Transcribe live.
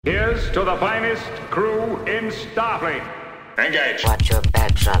Here's to the finest crew in Starfleet. Engage. Watch your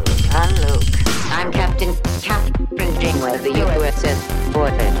backs on Luke. I'm Captain Janeway of the USS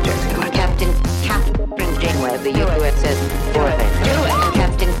Voyager. Captain Janeway of the USS Voyager.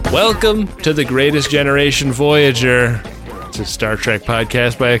 Captain. Welcome to the Greatest Generation Voyager. It's a Star Trek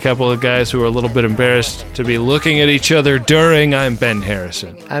podcast by a couple of guys who are a little bit embarrassed to be looking at each other during. I'm Ben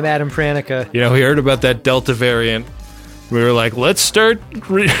Harrison. I'm Adam Pranica. You know, we heard about that Delta variant. We were like, let's start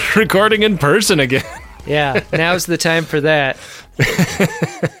recording in person again. Yeah, now's the time for that.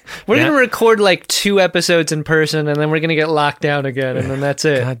 We're going to record like 2 episodes in person, and then we're going to get locked down again, and then that's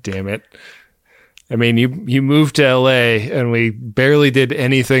it. God damn it. I mean, you moved to LA, and we barely did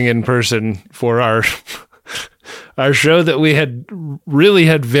anything in person for our show that we had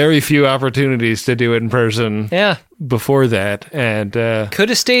very few opportunities to do in person. Yeah. Before that, and could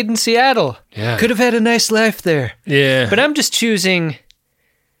have stayed in Seattle. Yeah. Could have had a nice life there. Yeah. But I'm just choosing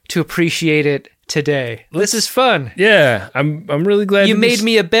to appreciate it today. This is fun. Yeah, I'm really glad you made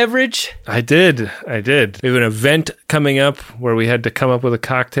me a beverage. I did. We have an event coming up where we had to come up with a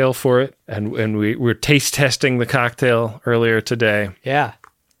cocktail for it, and we were taste testing the cocktail earlier today. Yeah.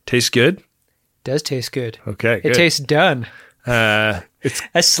 Tastes good? Does taste good. Okay, good. It tastes done. I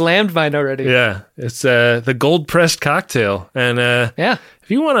slammed mine already. Yeah, it's the gold pressed cocktail, and yeah, if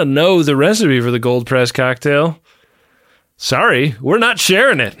you want to know the recipe for the gold pressed cocktail, sorry, we're not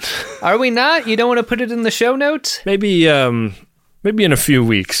sharing it. Are we not? You don't want to put it in the show notes? Maybe in a few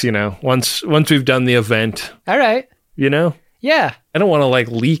weeks. You know, once we've done the event. All right. You know. Yeah. I don't want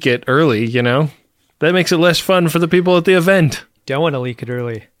to leak it early. You know, that makes it less fun for the people at the event. Don't want to leak it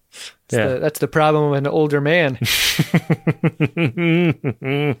early. Yeah. That's the problem with an older man.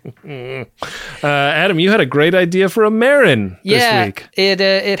 Adam, you had a great idea for a Marin this week.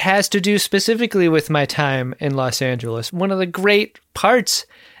 It has to do specifically with my time in Los Angeles. One of the great parts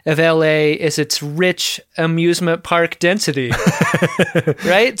of LA is its rich amusement park density,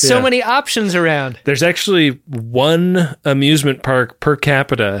 right? So Yeah. many options around. There's actually one amusement park per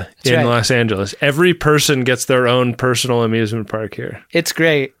capita in right. Los Angeles. Every person gets their own personal amusement park here. It's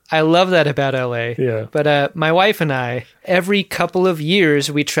great. I love that about LA. Yeah. But my wife and I, every couple of years,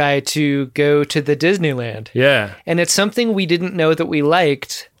 we try to go to the Disneyland. Yeah. And it's something we didn't know that we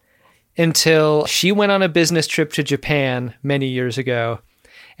liked until she went on a business trip to Japan many years ago.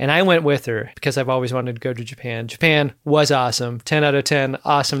 And I went with her because I've always wanted to go to Japan. Japan was awesome. 10 out of 10,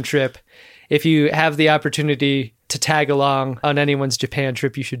 awesome trip. If you have the opportunity to tag along on anyone's Japan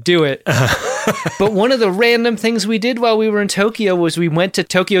trip, you should do it. But one of the random things we did while we were in Tokyo was we went to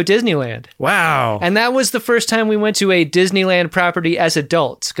Tokyo Disneyland. Wow. And that was the first time we went to a Disneyland property as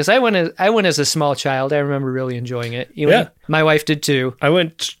adults. Because I went as a small child. I remember really enjoying it. Yeah. My wife did too. I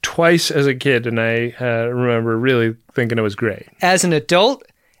went twice as a kid, and I remember really thinking it was great. As an adult,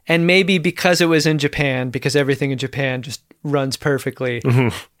 and maybe because it was in Japan, because everything in Japan just runs perfectly,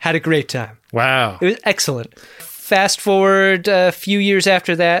 had a great time. Wow. It was excellent. Fast forward a few years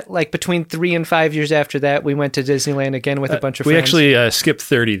after that, like between 3 and 5 years after that, we went to Disneyland again with a bunch of friends. We actually skip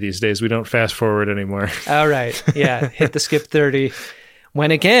 30 these days. We don't fast forward anymore. All right. Yeah. Hit the skip 30.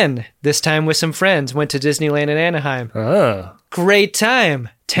 Went again, this time with some friends. Went to Disneyland in Anaheim. Oh. Great time.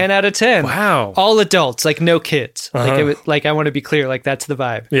 10 out of 10. Wow. All adults, like no kids. Like I want to be clear, like that's the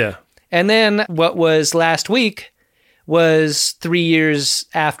vibe. Yeah. And then what was last week was 3 years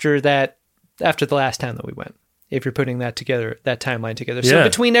after that, after the last time that we went. If you're putting that together, that timeline together. So Yeah.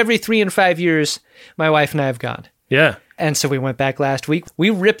 between every 3 and 5 years, my wife and I have gone. Yeah. And so we went back last week. We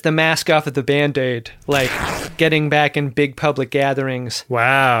ripped the mask off of the Band-Aid, like getting back in big public gatherings.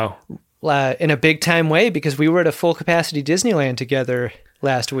 Wow. In a big time way, because we were at a full capacity Disneyland together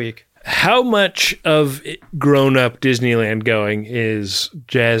last week. How much of grown-up Disneyland going is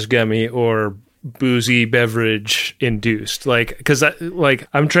jazz gummy or boozy beverage induced? Because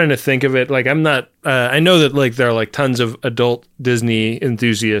I'm trying to think of it. I'm not. I know that there are tons of adult Disney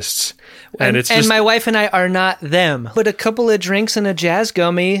enthusiasts, and it's just, my wife and I are not them. But a couple of drinks and a jazz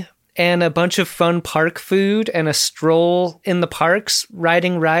gummy and a bunch of fun park food and a stroll in the parks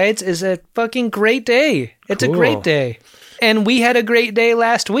riding rides is a fucking great day. It's Cool. a great day. And we had a great day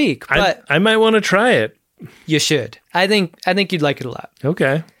last week, but I might want to try it. you should. I think you'd like it a lot.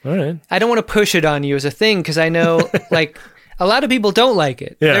 Okay. All right. I don't want to push it on you as a thing because I know a lot of people don't like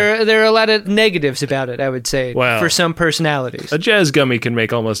it. Yeah. There are a lot of negatives about it, I would say, Wow. for some personalities. A jazz gummy can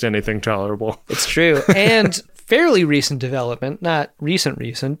make almost anything tolerable. It's true. And fairly recent development, not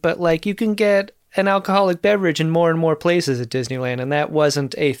recent, but you can get an alcoholic beverage in more and more places at Disneyland, and that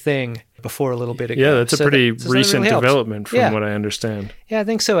wasn't a thing before a little bit ago. Yeah, that's a pretty so recent really helps. development from Yeah. what I understand. Yeah, I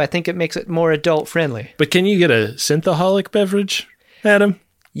think so. I think it makes it more adult friendly. But can you get a synthaholic beverage, Adam?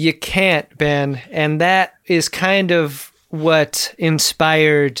 You can't, Ben. And that is kind of what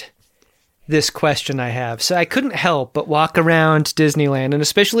inspired this question I have. So I couldn't help but walk around Disneyland, and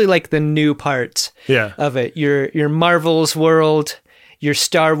especially like the new parts of it. Your Marvel's world, your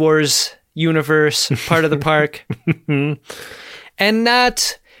Star Wars universe part of the park, and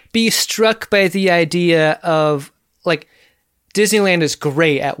not be struck by the idea of like Disneyland is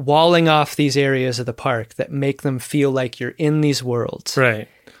great at walling off these areas of the park that make them feel like you're in these worlds. Right.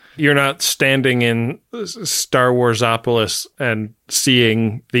 You're not standing in Star Warsopolis and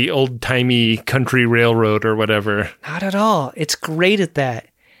seeing the old-timey country railroad or whatever. Not at all. It's great at that.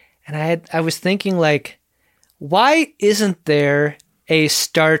 And I was thinking, like, why isn't there a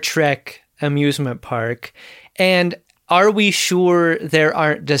Star Trek amusement park? And are we sure there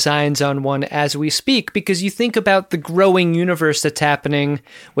aren't designs on one as we speak? Because you think about the growing universe that's happening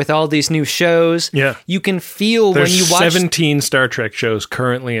with all these new shows. Yeah. You can feel There's when you watch 17 Star Trek shows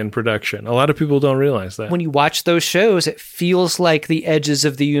currently in production. A lot of people don't realize that. when you watch those shows, it feels like the edges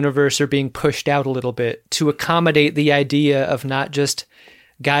of the universe are being pushed out a little bit to accommodate the idea of not just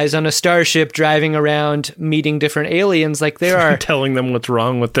guys on a starship driving around meeting different aliens. Like there are telling them what's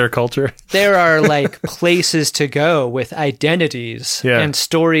wrong with their culture. there are like places to go with identities and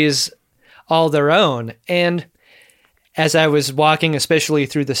stories all their own. And as I was walking, especially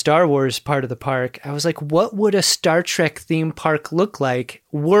through the Star Wars part of the park, I was like, what would a Star Trek theme park look like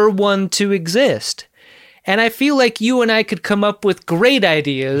were one to exist? And I feel like you and I could come up with great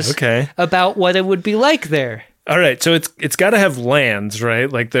ideas about what it would be like there. All right, so it's got to have lands, right?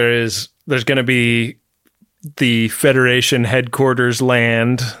 Like there's going to be the Federation headquarters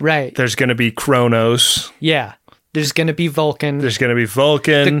land. Right. There's going to be Kronos. Yeah. There's going to be Vulcan. There's going to be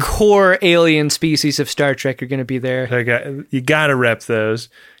Vulcan. The core alien species of Star Trek are going to be there. You got to rep those.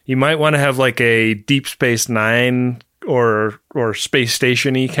 You might want to have like a Deep Space Nine or space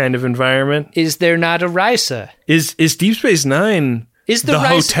station-y kind of environment. Is there not a Risa? Is Deep Space Nine... Is the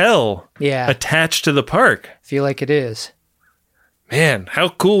hotel attached to the park? I feel like it is. Man, how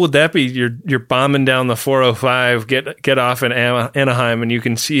cool would that be? You're bombing down the 405, get off in Anaheim, and you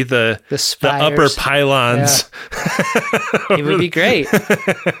can see the upper pylons. Yeah. It would be great.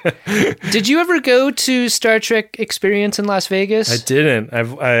 Did you ever go to Star Trek Experience in Las Vegas? I didn't.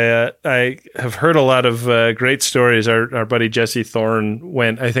 I have heard a lot of great stories. Our buddy Jesse Thorne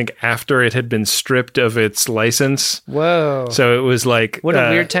went, I think, after it had been stripped of its license. Whoa! So it was like what a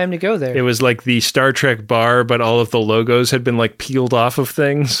weird time to go there. It was like the Star Trek bar, but all of the logos had been like peeled off of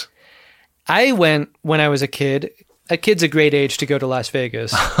things. I went when I was a kid. A kid's a great age to go to Las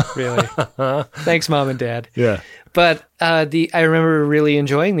Vegas, really. Thanks, Mom and Dad. Yeah. But I remember really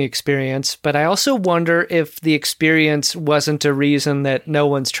enjoying the experience, but I also wonder if the experience wasn't a reason that no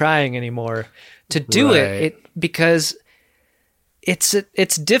one's trying anymore to do it because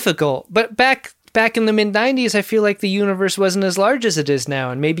it's difficult. But back in the mid-90s, I feel like the universe wasn't as large as it is now,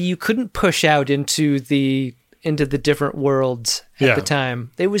 and maybe you couldn't push out into the different worlds at the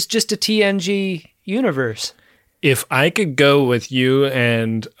time. It was just a TNG universe. If I could go with you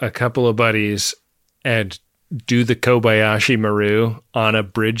and a couple of buddies and do the Kobayashi Maru on a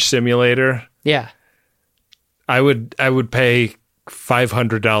bridge simulator, I would pay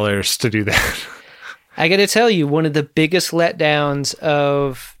 $500 to do that. I got to tell you, one of the biggest letdowns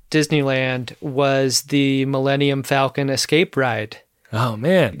of Disneyland was the Millennium Falcon escape ride. Oh,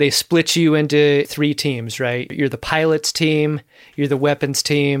 man. They split you into 3 teams, right? You're the pilots team, you're the weapons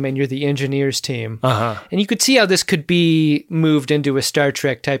team, and you're the engineers team. Uh-huh. And you could see how this could be moved into a Star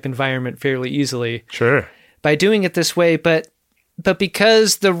Trek type environment fairly easily. Sure. By doing it this way, but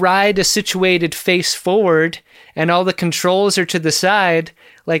because the ride is situated face forward and all the controls are to the side,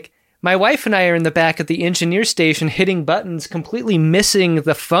 like my wife and I are in the back of the engineer station hitting buttons, completely missing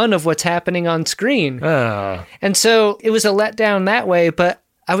the fun of what's happening on screen. Oh. And so it was a letdown that way, but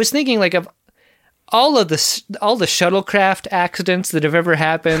I was thinking like of all the shuttlecraft accidents that have ever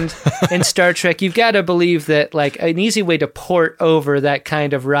happened in Star Trek. You've got to believe that like an easy way to port over that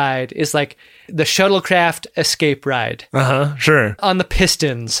kind of ride is like the shuttlecraft escape ride. Uh-huh, sure. On the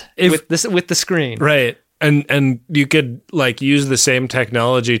pistons with the screen. Right. And you could like use the same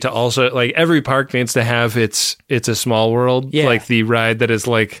technology to also like every park needs to have it's a small world, like the ride that is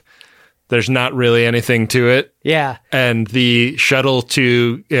like there's not really anything to it. Yeah. And the shuttle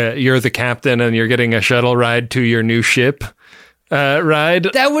to you're the captain and you're getting a shuttle ride to your new ship ride.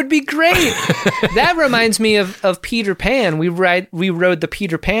 That would be great. That reminds me of Peter Pan. We rode the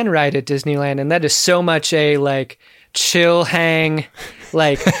Peter Pan ride at Disneyland, and that is so much a like chill hang,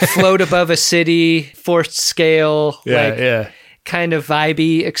 like float above a city, forced scale, kind of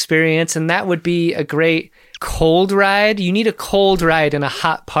vibey experience. And that would be a great cold ride. You need a cold ride in a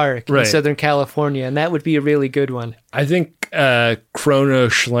hot park in Right. Southern California, and that would be a really good one. I think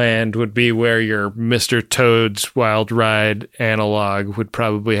Chronoschland would be where your Mr. Toad's Wild Ride analog would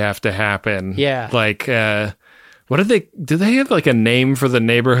probably have to happen. Yeah. Like, what do they have like a name for the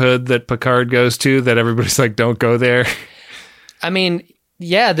neighborhood that Picard goes to that everybody's like, don't go there? I mean,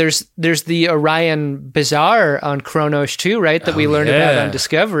 yeah, there's the Orion Bazaar on Kronos too, right? That we learned about on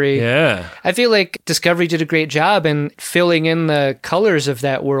Discovery. Yeah. I feel like Discovery did a great job in filling in the colors of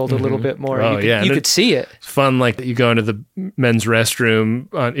that world a little bit more. Oh, You could see it. It's fun, like you go into the men's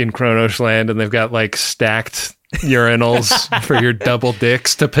restroom in Chronoschland and they've got like stacked urinals for your double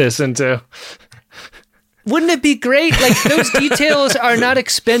dicks to piss into. Wouldn't it be great? Like, those details are not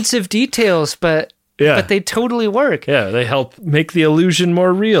expensive details, but they totally work. Yeah, they help make the illusion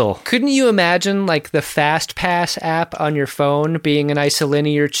more real. Couldn't you imagine, like, the Fast Pass app on your phone being an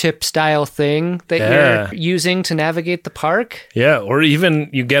isolinear chip style thing that you're using to navigate the park? Yeah, or even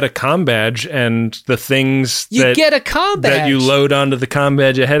you get a comm badge and the things get a comm badge that you load onto the comm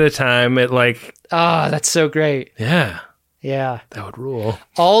badge ahead of time. It like, that's so great. yeah, Yeah. that would rule.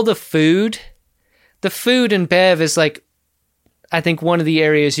 All the food in Bev is like, I think one of the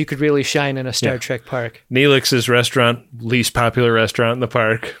areas you could really shine in a Star Trek park. Neelix's restaurant, least popular restaurant in the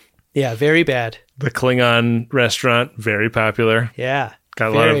park. Yeah, very bad. The Klingon restaurant, very popular. Yeah.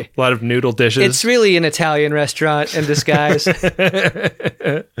 Got a lot of noodle dishes. It's really an Italian restaurant in disguise.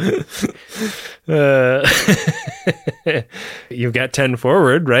 You've got 10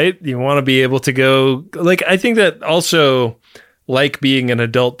 forward, right? You want to be able to go... Like, I think that also, like being an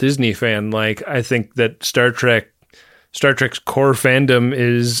adult Disney fan, like, I think that Star Trek's core fandom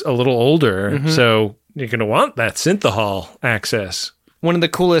is a little older, so you're going to want that Synthahol access. One of the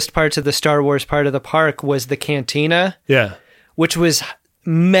coolest parts of the Star Wars part of the park was the cantina. Yeah. Which was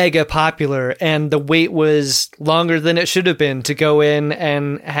mega popular, and the wait was longer than it should have been to go in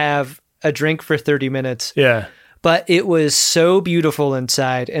and have a drink for 30 minutes. Yeah. But it was so beautiful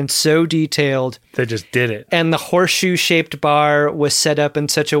inside and so detailed. They just did it. And the horseshoe-shaped bar was set up in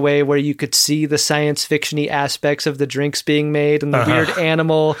such a way where you could see the science fiction-y aspects of the drinks being made, and the weird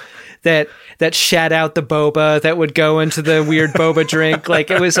animal that shat out the boba that would go into the weird boba drink.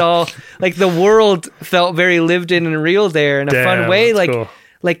 Like, it was all like the world felt very lived in and real there in a fun way. Like, cool.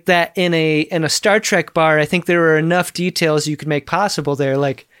 Like that in a Star Trek bar, I think there were enough details you could make possible there.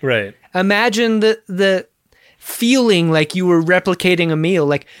 Like, right. Imagine the feeling like you were replicating a meal.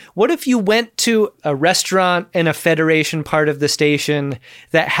 Like, what if you went to a restaurant in a Federation part of the station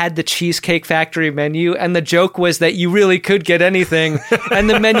that had the Cheesecake Factory menu, and the joke was that you really could get anything, and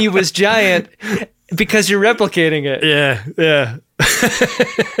the menu was giant because you're replicating it. Yeah.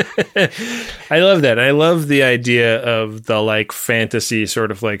 I love that. I love the idea of the like fantasy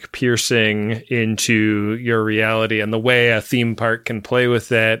sort of like piercing into your reality, and the way a theme park can play with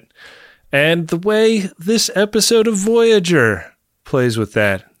that. And the way this episode of Voyager plays with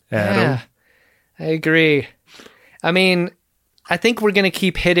that, Adam. Yeah, I agree. I mean, I think we're going to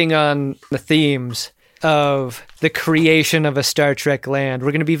keep hitting on the themes of the creation of a Star Trek land.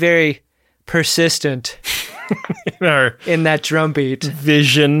 We're going to be very persistent in that drumbeat.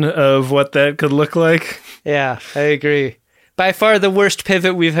 Vision of what that could look like. Yeah, I agree. By far the worst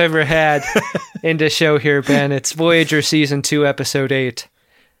pivot we've ever had into show here, Ben. It's Voyager Season 2, Episode 8.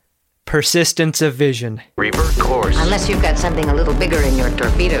 Persistence of vision. Revert course. Unless you've got something a little bigger in your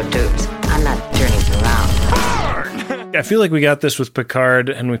torpedo tubes, I'm not turning around. I feel like we got this with Picard,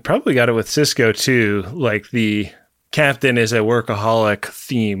 and we probably got it with Sisko too. Like, the captain is a workaholic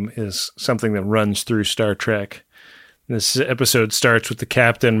theme is something that runs through Star Trek. This episode starts with the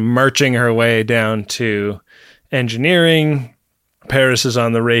captain marching her way down to engineering. Paris is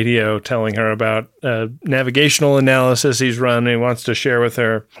on the radio telling her about navigational analysis he's run. He wants to share with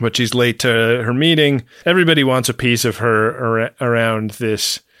her, but she's late to her meeting. Everybody wants a piece of her around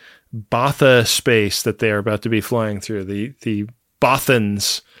this Botha space that they are about to be flying through. The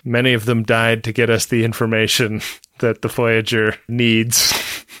Bothans, many of them died to get us the information that the Voyager needs.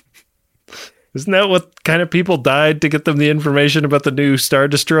 Isn't that what kind of people died to get them the information about the new Star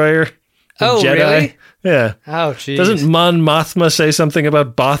Destroyer? Oh, Jedi? really? Yeah. Oh, jeez. Doesn't Mon Mothma say something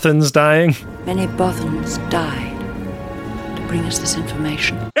about Bothans dying? Many Bothans died to bring us this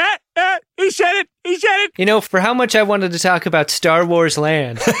information. He said it! You know, for how much I wanted to talk about Star Wars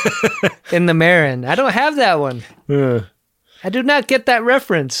Land in the Marin, I don't have that one. I do not get that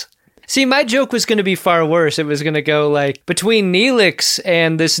reference. See, my joke was going to be far worse. It was going to go like, between Neelix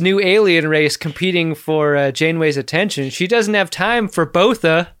and this new alien race competing for Janeway's attention, she doesn't have time for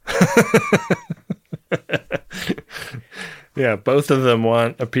Botha. Yeah, both of them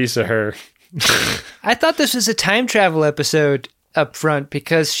want a piece of her. I thought this was a time travel episode up front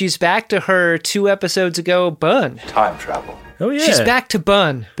because she's back to her 2 episodes ago, Bun. Time travel. Oh, yeah. She's back to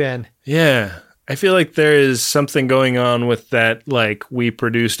Bun, Ben. Yeah. I feel like there is something going on with that. Like, we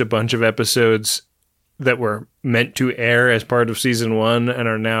produced a bunch of episodes that were meant to air as part of season 1 and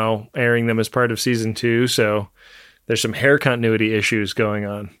are now airing them as part of season 2. So there's some hair continuity issues going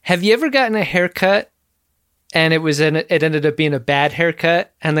on. Have you ever gotten a haircut and it ended up being a bad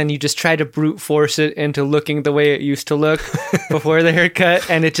haircut, and then you just try to brute force it into looking the way it used to look before the haircut,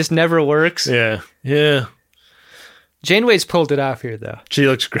 and it just never works? Yeah. Yeah. Janeway's pulled it off here, though. She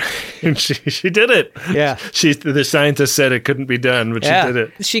looks great. she did it. Yeah. The scientist said it couldn't be done, but she did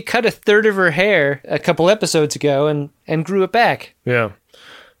it. She cut a third of her hair a couple episodes ago and grew it back. Yeah.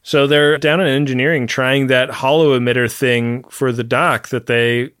 So they're down in engineering trying that hollow emitter thing for the dock that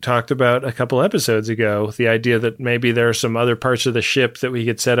they talked about a couple episodes ago. The idea that maybe there are some other parts of the ship that we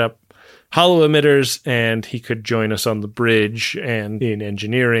could set up hollow emitters, and he could join us on the bridge and in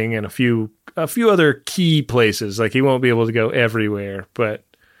engineering and a few other key places. Like, he won't be able to go everywhere, but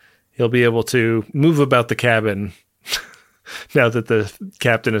he'll be able to move about the cabin now that the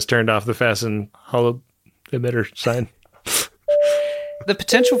captain has turned off the fasten hollow emitter sign. The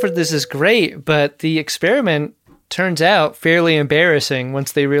potential for this is great, but the experiment turns out fairly embarrassing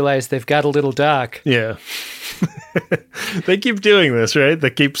once they realize they've got a little dock. Yeah. They keep doing this, right?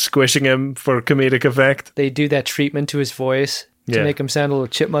 They keep squishing him for comedic effect. They do that treatment to his voice to make him sound a little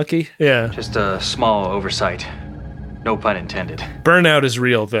chipmunky. Yeah. Just a small oversight. No pun intended. Burnout is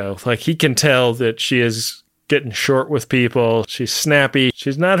real, though. Like, he can tell that she is getting short with people. She's snappy.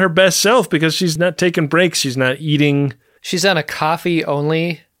 She's not her best self because she's not taking breaks. She's not eating. She's on a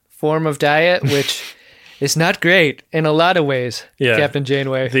coffee-only form of diet, which is not great in a lot of ways, Captain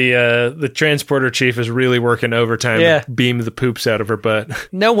Janeway. The transporter chief is really working overtime to beam the poops out of her butt.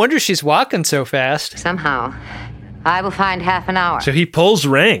 No wonder she's walking so fast. Somehow, I will find half an hour. So he pulls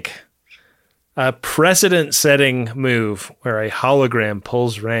rank. A precedent-setting move where a hologram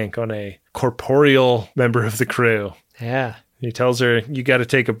pulls rank on a corporeal member of the crew. Yeah. He tells her, you got to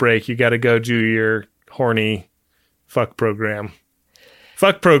take a break. You got to go do your horny fuck program.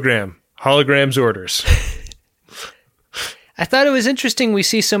 Fuck program. Hologram's orders. I thought it was interesting we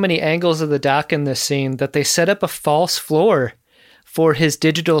see so many angles of the dock in this scene that they set up a false floor for his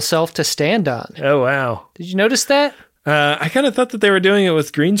digital self to stand on. Oh, wow. Did you notice that? I kind of thought that they were doing it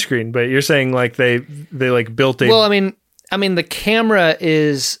with green screen, but you're saying like they like built a... Well, I mean the camera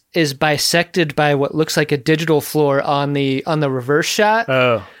is bisected by what looks like a digital floor on the reverse shot.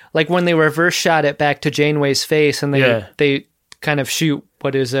 Oh. Like when they reverse shot it back to Janeway's face and they kind of shoot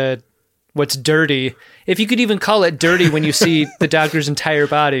what's dirty. If you could even call it dirty when you see the Doctor's entire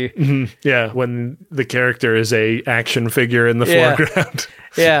body. Mm-hmm. Yeah, when the character is a action figure in the foreground.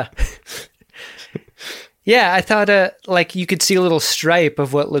 Yeah. Yeah, I thought like you could see a little stripe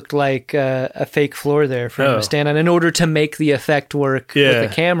of what looked like a fake floor there for him to stand on in order to make the effect work with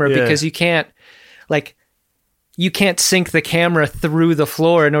the camera because you can't sync the camera through the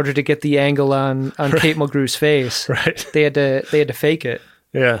floor in order to get the angle on Kate Mulgrew's face. Right. They had to fake it.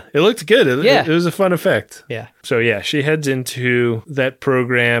 Yeah. It looked good. It was a fun effect. Yeah. So yeah, she heads into that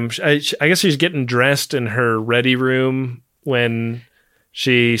program. I guess she's getting dressed in her ready room when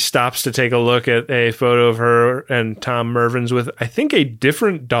she stops to take a look at a photo of her and Tom Mervyn's with, I think, a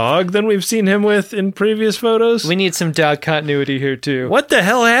different dog than we've seen him with in previous photos. We need some dog continuity here too. What the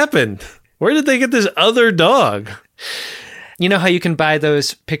hell happened? Where did they get this other dog? You know how you can buy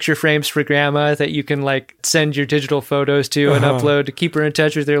those picture frames for grandma that you can like send your digital photos to and upload to keep her in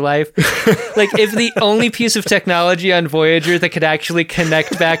touch with her life? Like if the only piece of technology on Voyager that could actually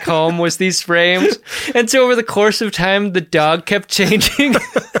connect back home was these frames. And so over the course of time, the dog kept changing.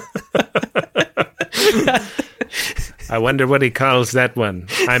 I wonder what he calls that one.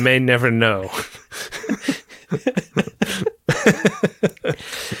 I may never know.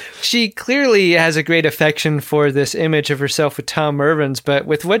 She clearly has a great affection for this image of herself with Tom Mervyn's, but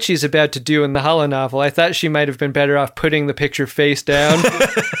with what she's about to do in the holonovel, I thought she might have been better off putting the picture face down.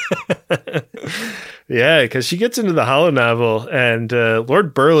 Yeah, because she gets into the holonovel, and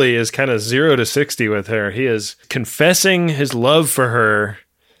Lord Burleigh is kind of 0 to 60 with her. He is confessing his love for her,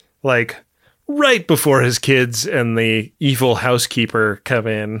 like, right before his kids and the evil housekeeper come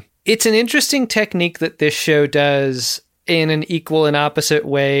in. It's an interesting technique that this show does in an equal and opposite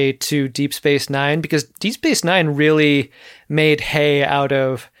way to Deep Space Nine, because Deep Space Nine really made hay out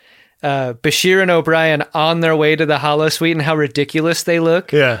of Bashir and O'Brien on their way to the holosuite and how ridiculous they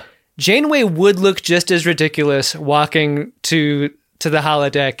look. Yeah. Janeway would look just as ridiculous walking to the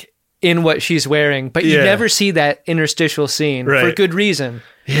holodeck in what she's wearing, but you never see that interstitial scene for good reason.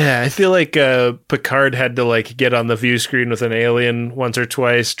 Yeah, I feel like Picard had to like get on the view screen with an alien once or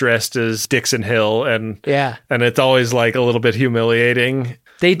twice dressed as Dixon Hill, and it's always like a little bit humiliating.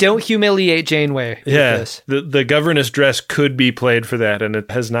 They don't humiliate Janeway with this. The governess dress could be played for that, and it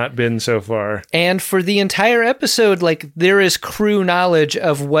has not been so far. And for the entire episode, like there is crew knowledge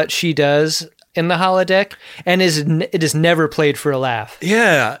of what she does in the holodeck, and it is never played for a laugh.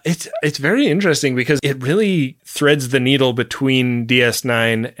 Yeah, it's very interesting because it really threads the needle between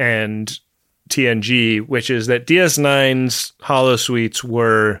DS9 and TNG, which is that DS9's holosuites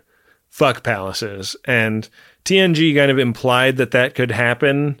were fuck palaces, and TNG kind of implied that could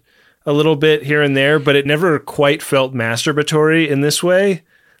happen a little bit here and there, but it never quite felt masturbatory in this way.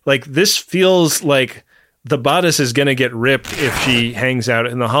 Like, this feels like the bodice is going to get ripped if she hangs out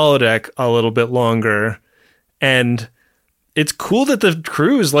in the holodeck a little bit longer. And it's cool that the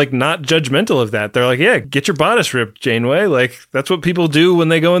crew is like not judgmental of that. They're like, yeah, get your bodice ripped, Janeway. Like, that's what people do when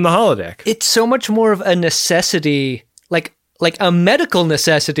they go in the holodeck. It's so much more of a necessity, like a medical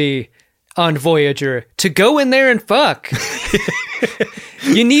necessity on Voyager to go in there and fuck.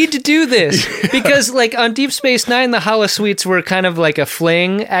 You need to do this because, like, on Deep Space Nine, the holosuites were kind of like a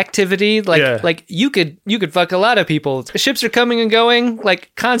fling activity. Like you could fuck a lot of people. Ships are coming and going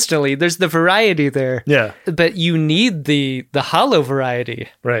like constantly. There's the variety there. Yeah, but you need the holo variety.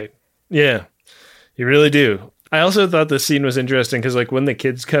 Right. Yeah, you really do. I also thought the scene was interesting because, like, when the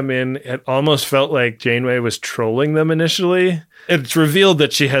kids come in, it almost felt like Janeway was trolling them initially. It's revealed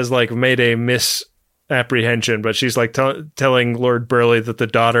that she has like made a misapprehension, but she's like telling Lord Burleigh that the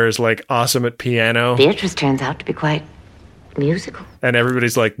daughter is like awesome at piano. Beatrice turns out to be quite musical. And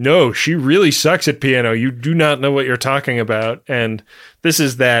everybody's like, no, she really sucks at piano. You do not know what you're talking about. And this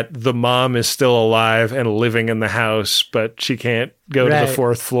is that the mom is still alive and living in the house, but she can't go to the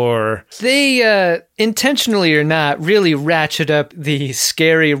fourth floor. They, intentionally or not, really ratchet up the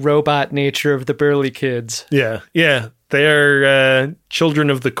scary robot nature of the Burleigh kids. Yeah. Yeah. They are children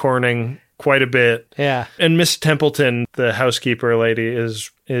of the Corning quite a bit. Yeah. And Miss Templeton, the housekeeper lady,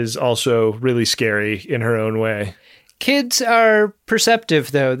 is also really scary in her own way. Kids are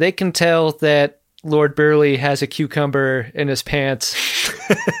perceptive, though. They can tell that Lord Burleigh has a cucumber in his pants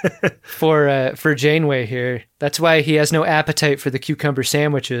for Janeway here. That's why he has no appetite for the cucumber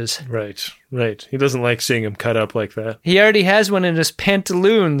sandwiches. Right, right. He doesn't like seeing him cut up like that. He already has one in his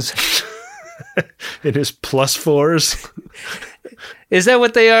pantaloons. In his +4s. Is that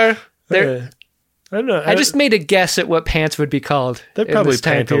what they are? I don't know. I just made a guess at what pants would be called. They're probably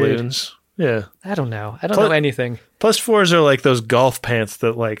pantaloons. Yeah. I don't know. I don't know anything. +4s are like those golf pants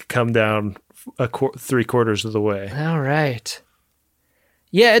that like come down 3/4 of the way. All right.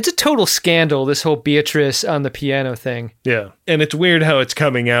 Yeah, it's a total scandal, this whole Beatrice on the piano thing. Yeah. And it's weird how it's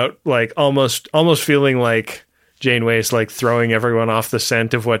coming out like almost feeling like Janeway's like throwing everyone off the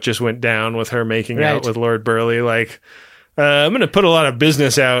scent of what just went down with her making out with Lord Burleigh. Like, I'm going to put a lot of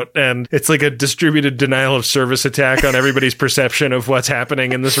business out, and it's like a distributed denial of service attack on everybody's perception of what's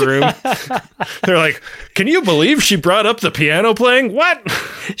happening in this room. They're like, can you believe she brought up the piano playing? What?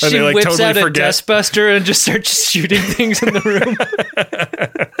 And she they, like, whips totally out a forget. dustbuster and just starts shooting things in the room.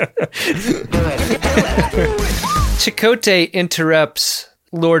 Chakotay interrupts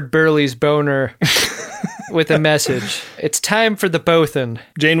Lord Burleigh's boner with a message. It's time for the Bothan.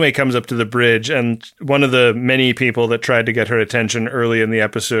 Janeway comes up to the bridge, and one of the many people that tried to get her attention early in the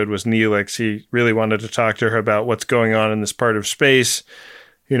episode was Neelix. He really wanted to talk to her about what's going on in this part of space.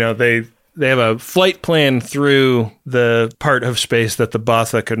 You know, they have a flight plan through the part of space that the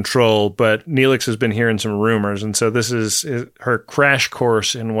Botha control, but Neelix has been hearing some rumors, and so this is her crash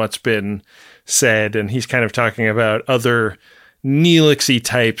course in what's been said, and he's kind of talking about other Neelixy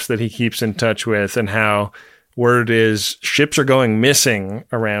types that he keeps in touch with, and how word is ships are going missing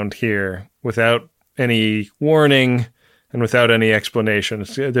around here without any warning and without any explanation.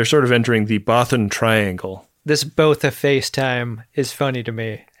 They're sort of entering the Bothan Triangle. This Botha FaceTime is funny to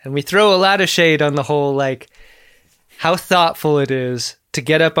me. And we throw a lot of shade on the whole, like, how thoughtful it is to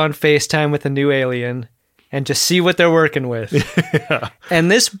get up on FaceTime with a new alien and just see what they're working with. Yeah. And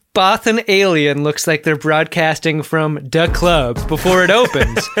this Bothan alien looks like they're broadcasting from the club before it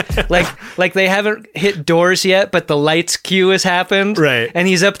opens. like they haven't hit doors yet, but the lights cue has happened. Right. And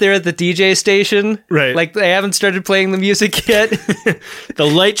he's up there at the DJ station. Right. Like they haven't started playing the music yet. The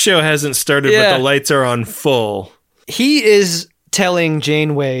light show hasn't started, but the lights are on full. He is telling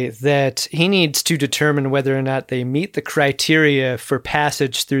Janeway that he needs to determine whether or not they meet the criteria for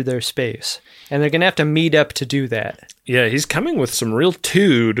passage through their space. And they're going to have to meet up to do that. Yeah, he's coming with some real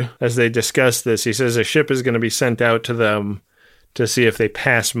tude as they discuss this. He says a ship is going to be sent out to them to see if they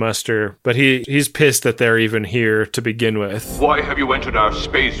pass muster. But he's pissed that they're even here to begin with. Why have you entered our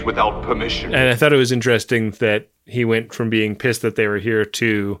space without permission? And I thought it was interesting that he went from being pissed that they were here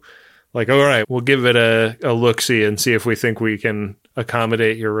to like, all right, we'll give it a look-see and see if we think we can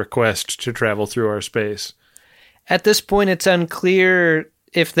accommodate your request to travel through our space. At this point, it's unclear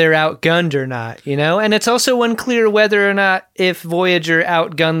if they're outgunned or not, you know? And it's also unclear whether or not if Voyager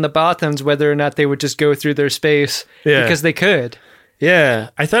outgunned the Bothans, whether or not they would just go through their space because they could. Yeah.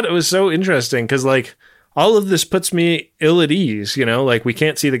 I thought it was so interesting because, like, all of this puts me ill at ease, you know? Like, we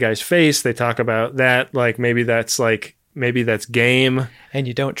can't see the guy's face. They talk about that. Like, maybe that's game. And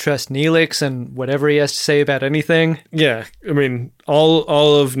you don't trust Neelix and whatever he has to say about anything. Yeah. I mean,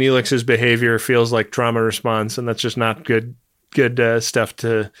 all of Neelix's behavior feels like trauma response, and that's just not good stuff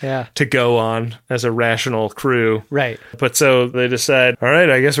to go on as a rational crew. Right. But so they decide, all right,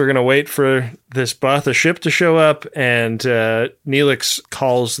 I guess we're going to wait for this Botha ship to show up, and Neelix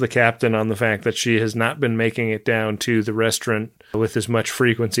calls the captain on the fact that she has not been making it down to the restaurant with as much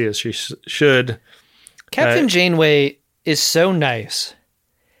frequency as she should. Captain Janeway is so nice.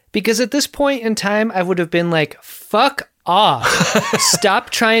 Because at this point in time, I would have been like, fuck off. Stop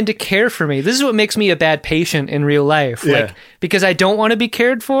trying to care for me. This is what makes me a bad patient in real life. Yeah. Like, because I don't want to be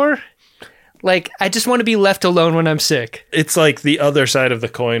cared for. Like, I just want to be left alone when I'm sick. It's like the other side of the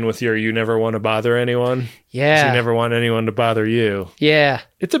coin with you never want to bother anyone. Yeah. You never want anyone to bother you. Yeah.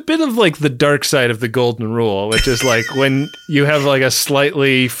 It's a bit of like the dark side of the golden rule, which is like when you have like a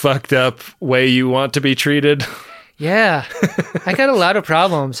slightly fucked up way you want to be treated. Yeah. I got a lot of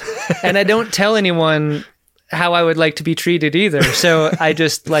problems. And I don't tell anyone how I would like to be treated either. So I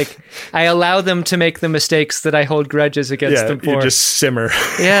just I allow them to make the mistakes that I hold grudges against them for. You just simmer.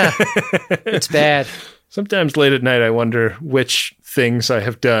 Yeah. It's bad. Sometimes late at night I wonder which things I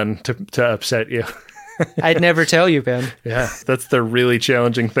have done to upset you. I'd never tell you, Ben. Yeah, that's the really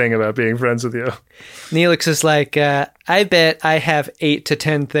challenging thing about being friends with you. Neelix is like, I bet I have 8 to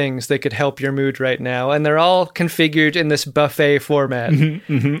 10 things that could help your mood right now, and they're all configured in this buffet format.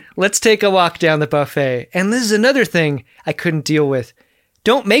 Mm-hmm. Let's take a walk down the buffet. And this is another thing I couldn't deal with.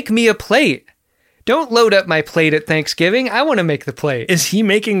 Don't make me a plate. Don't load up my plate at Thanksgiving. I want to make the plate. Is he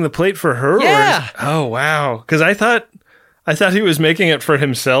making the plate for her? Yeah. Oh, wow. Because I thought he was making it for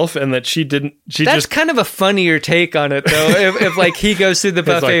himself, and that she didn't. That's kind of a funnier take on it, though. if like he goes through the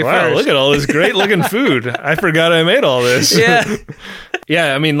buffet wow, first. Look at all this great looking food. I forgot I made all this. Yeah,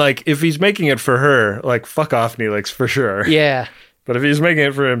 yeah. I mean, like if he's making it for her, like fuck off, Neelix, for sure. Yeah. But if he's making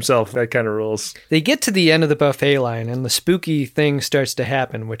it for himself, that kind of rules. They get to the end of the buffet line, and the spooky thing starts to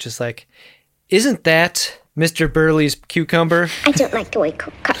happen, which is like, isn't that Mr. Burley's cucumber? I don't like the way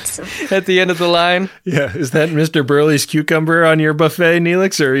Cook cuts them. At the end of the line. Yeah, is that Mr. Burley's cucumber on your buffet,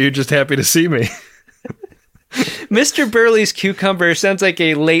 Neelix, or are you just happy to see me? Mr. Burley's cucumber sounds like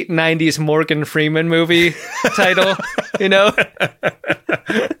a late 90s Morgan Freeman movie title, you know?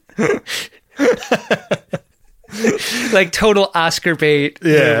 Like total Oscar bait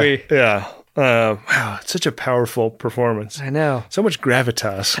movie. Yeah. Wow, it's such a powerful performance. I know. So much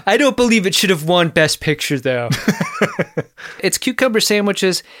gravitas. I don't believe it should have won Best Picture, though. It's cucumber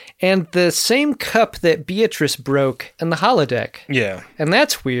sandwiches and the same cup that Beatrice broke in the holodeck. Yeah. And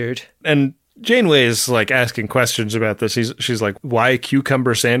that's weird. And Janeway is like asking questions about this. She's like, why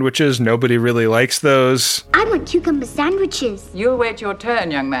cucumber sandwiches? Nobody really likes those. I want cucumber sandwiches. You'll wait your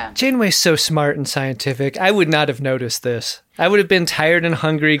turn, young man. Janeway's so smart and scientific. I would not have noticed this. I would have been tired and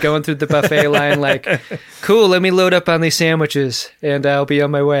hungry going through the buffet line like, cool, let me load up on these sandwiches and I'll be on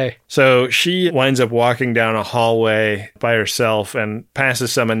my way. So she winds up walking down a hallway by herself and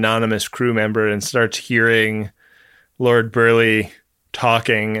passes some anonymous crew member and starts hearing Lord Burleigh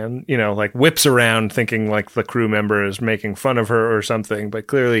talking and, like whips around thinking like the crew member is making fun of her or something, but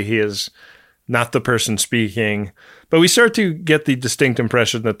clearly he is not the person speaking. But we start to get the distinct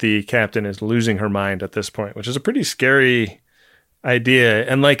impression that the captain is losing her mind at this point, which is a pretty scary idea.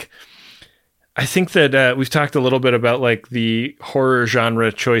 And like, I think that we've talked a little bit about like the horror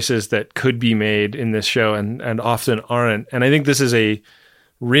genre choices that could be made in this show and often aren't. And I think this is a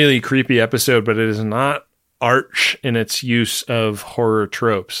really creepy episode, but it is not arch in its use of horror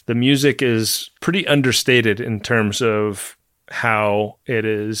tropes. The music is pretty understated in terms of how it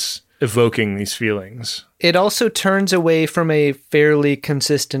is evoking these feelings. It also turns away from a fairly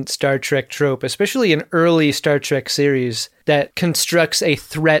consistent Star Trek trope, especially an early Star Trek series that constructs a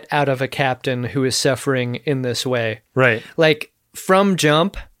threat out of a captain who is suffering in this way. Right. Like, from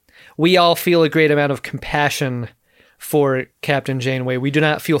jump, we all feel a great amount of compassion for Captain Janeway. We do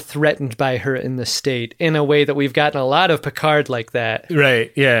not feel threatened by her in this state in a way that we've gotten a lot of Picard like that.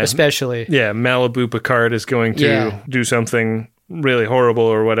 Right, yeah. Especially. Yeah, Malibu Picard is going to do something really horrible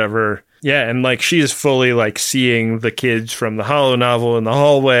or whatever. Yeah, and like she is fully like seeing the kids from the holo novel in the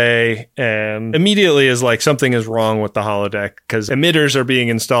hallway and immediately is like something is wrong with the holodeck because emitters are being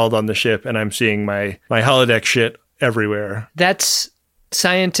installed on the ship and I'm seeing my holodeck shit everywhere. That's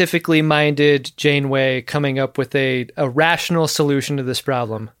scientifically minded Janeway coming up with a rational solution to this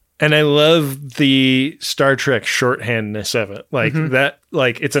problem. And I love the Star Trek shorthandness of it. Like that,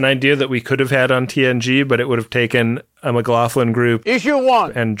 like it's an idea that we could have had on TNG, but it would have taken a McLaughlin group Issue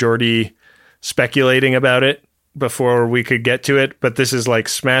 1. and Geordi speculating about it before we could get to it. But this is like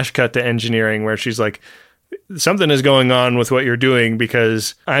smash cut to engineering where she's like, something is going on with what you're doing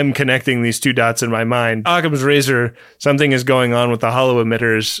because I'm connecting these two dots in my mind. Occam's razor, something is going on with the holo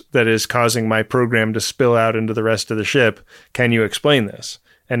emitters that is causing my program to spill out into the rest of the ship. Can you explain this?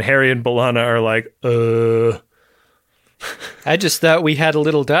 And Harry and B'Elanna are like, I just thought we had a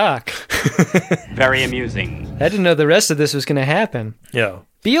little doc. Very amusing. I didn't know the rest of this was going to happen. Yeah.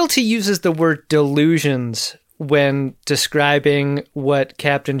 BLT uses the word delusions when describing what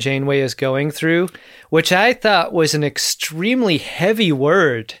Captain Janeway is going through, which I thought was an extremely heavy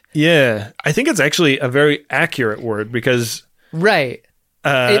word. Yeah. I think it's actually a very accurate word because... Right.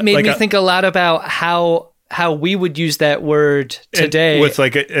 It made me think a lot about how we would use that word today. With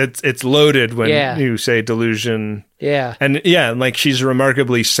like it's loaded when you say delusion. Yeah. And like she's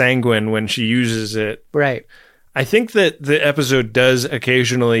remarkably sanguine when she uses it. Right. I think that the episode does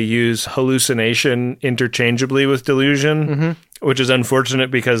occasionally use hallucination interchangeably with delusion, which is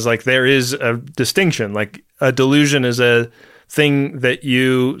unfortunate because like there is a distinction. Like a delusion is a thing that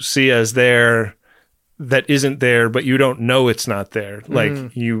you see as there that isn't there, but you don't know it's not there. Like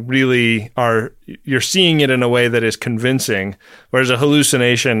you really are, you're seeing it in a way that is convincing. Whereas a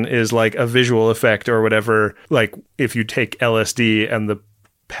hallucination is like a visual effect or whatever. Like if you take LSD and the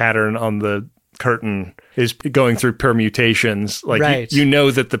pattern on the curtain is going through permutations, like you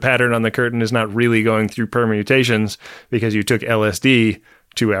know that the pattern on the curtain is not really going through permutations because you took LSD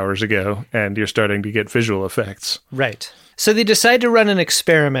 2 hours ago and you're starting to get visual effects. Right. So they decide to run an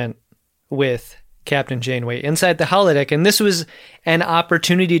experiment with Captain Janeway inside the holodeck, and this was an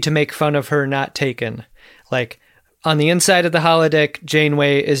opportunity to make fun of her not taken. Like, on the inside of the holodeck,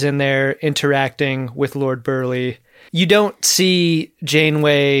 Janeway is in there interacting with Lord Burleigh. You don't see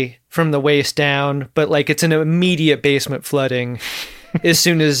Janeway from the waist down, but like it's an immediate basement flooding as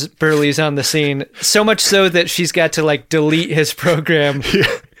soon as Burleigh's on the scene. So much so that she's got to like delete his program.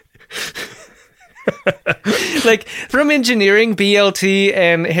 Like from engineering, BLT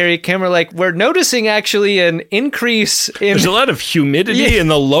and Harry Kim are like, we're noticing actually an increase in... There's a lot of humidity in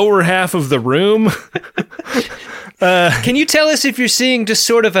the lower half of the room. Can you tell us if you're seeing just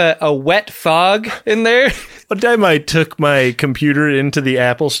sort of a wet fog in there? One time I took my computer into the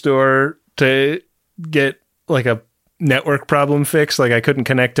Apple store to get like a network problem fixed. Like I couldn't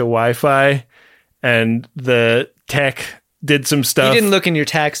connect to Wi-Fi and the tech did some stuff. He didn't look in your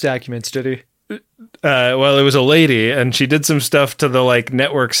tax documents, did he? Well, it was a lady and she did some stuff to the like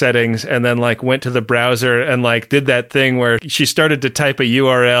network settings and then like went to the browser and like did that thing where she started to type a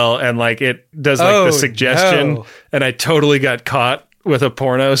URL and like it does like the suggestion. No. And I totally got caught with a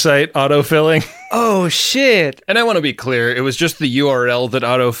porno site autofilling. Oh, shit. And I want to be clear, it was just the URL that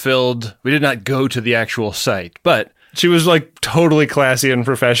autofilled. We did not go to the actual site, but... She was like totally classy and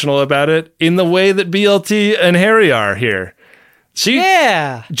professional about it in the way that BLT and Harry are here.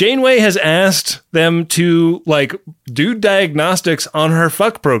 Janeway has asked them to like do diagnostics on her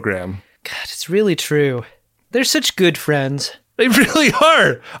fuck program. God, it's really true. They're such good friends. They really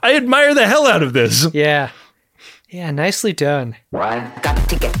are. I admire the hell out of this. Yeah. Yeah, nicely done. I've got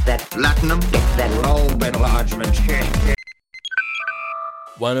to get that platinum, get that robe enlargement.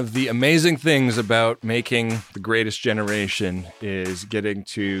 One of the amazing things about making The Greatest Generation is getting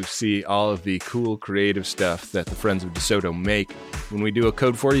to see all of the cool creative stuff that the Friends of DeSoto make when we do a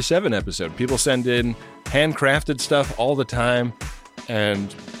Code 47 episode. People send in handcrafted stuff all the time, and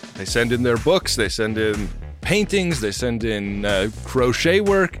they send in their books, they send in paintings, they send in crochet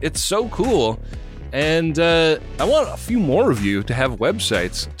work. It's so cool. And I want a few more of you to have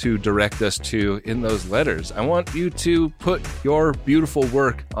websites to direct us to in those letters. I want you to put your beautiful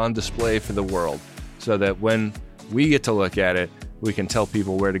work on display for the world so that when we get to look at it, we can tell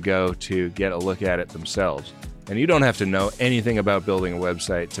people where to go to get a look at it themselves. And you don't have to know anything about building a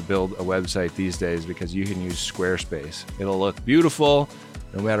website to build a website these days because you can use Squarespace. It'll look beautiful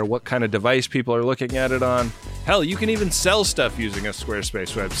no matter what kind of device people are looking at it on. Hell, you can even sell stuff using a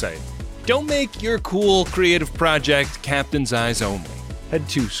Squarespace website. Don't make your cool creative project Captain's Eyes only. Head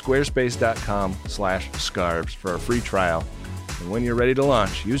to squarespace.com/scarves for a free trial. And when you're ready to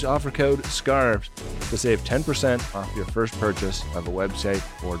launch, use offer code SCARVES to save 10% off your first purchase of a website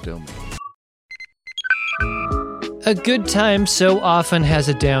or domain. A good time so often has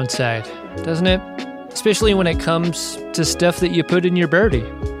a downside, doesn't it? Especially when it comes to stuff that you put in your birdie.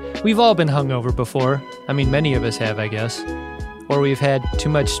 We've all been hungover before. I mean, many of us have, I guess. Or we've had too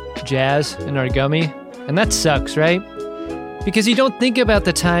much jazz in our gummy. And that sucks, right? Because you don't think about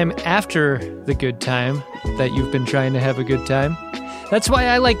the time after the good time that you've been trying to have a good time. That's why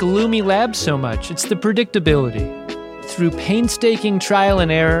I like Lumi Labs so much. It's the predictability. Through painstaking trial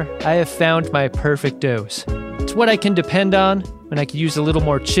and error, I have found my perfect dose. It's what I can depend on when I could use a little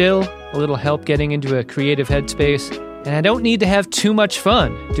more chill, a little help getting into a creative headspace, and I don't need to have too much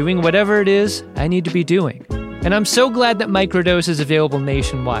fun doing whatever it is I need to be doing. And I'm so glad that Microdose is available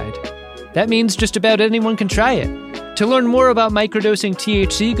nationwide. That means just about anyone can try it. To learn more about microdosing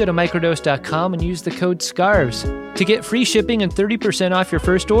THC, go to microdose.com and use the code SCARVES to get free shipping and 30% off your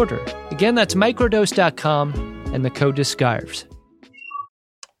first order. Again, that's microdose.com and the code is SCARVES.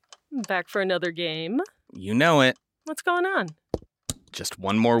 Back for another game. You know it. What's going on? Just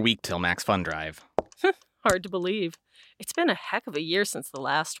one more week till Max Fun Drive. Hard to believe. It's been a heck of a year since the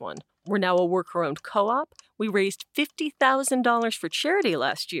last one. We're now a worker-owned co-op. We raised $50,000 for charity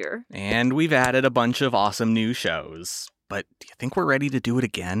last year. And we've added a bunch of awesome new shows. But do you think we're ready to do it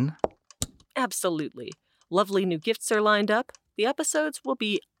again? Absolutely. Lovely new gifts are lined up. The episodes will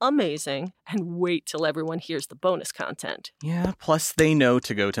be amazing. And wait till everyone hears the bonus content. Yeah, plus they know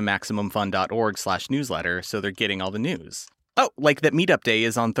to go to MaximumFun.org/newsletter, so they're getting all the news. Oh, like that meetup day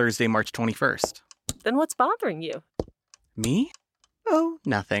is on Thursday, March 21st. Then what's bothering you? Me? Oh,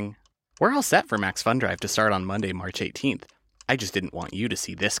 nothing. We're all set for Max Fun Drive to start on Monday, March 18th. I just didn't want you to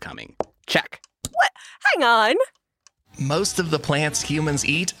see this coming. Check. What? Hang on. Most of the plants humans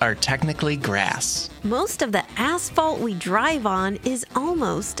eat are technically grass. Most of the asphalt we drive on is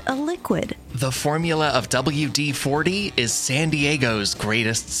almost a liquid. The formula of WD-40 is San Diego's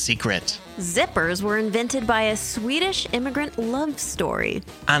greatest secret. Zippers were invented by a Swedish immigrant love story.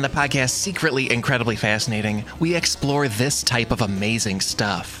 On the podcast Secretly Incredibly Fascinating, we explore this type of amazing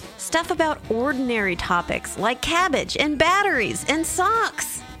stuff. Stuff about ordinary topics like cabbage and batteries and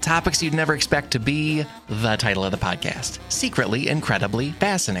socks. Topics you'd never expect to be the title of the podcast. Secretly Incredibly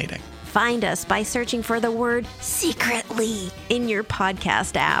Fascinating. Find us by searching for the word secretly in your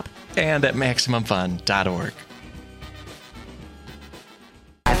podcast app. And at MaximumFun.org.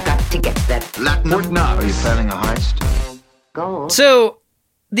 I've got to get that Latin or not? Are you planning a heist? gold. So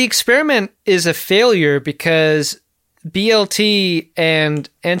the experiment is a failure because BLT and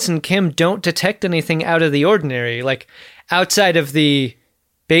Ensign Kim don't detect anything out of the ordinary. Like, outside of the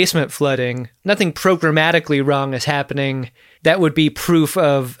basement flooding, nothing programmatically wrong is happening that would be proof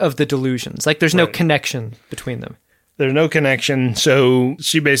of the delusions. Like, there's no connection between them. There's no connection. So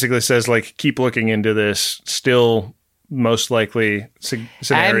she basically says, like, keep looking into this. Still most likely scenario.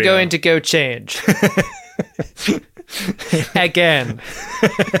 I'm going to go change. Again.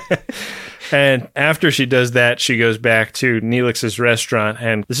 And after she does that, she goes back to Neelix's restaurant,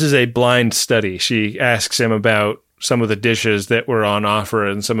 and this is a blind study. She asks him about some of the dishes that were on offer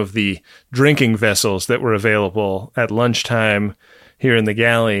and some of the drinking vessels that were available at lunchtime here in the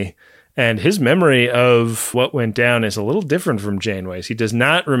galley. And his memory of what went down is a little different from Janeway's. He does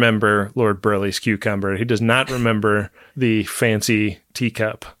not remember Lord Burleigh's cucumber. He does not remember the fancy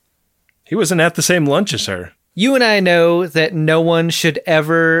teacup. He wasn't at the same lunch as her. You and I know that no one should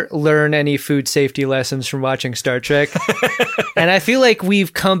ever learn any food safety lessons from watching Star Trek. And I feel like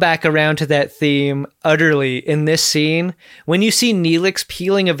we've come back around to that theme utterly in this scene. When you see Neelix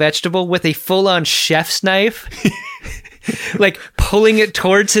peeling a vegetable with a full-on chef's knife, like pulling it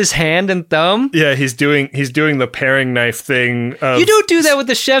towards his hand and thumb. Yeah, he's doing the paring knife thing. You don't do that with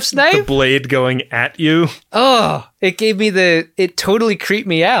the chef's knife? The blade going at you. Oh, it totally creeped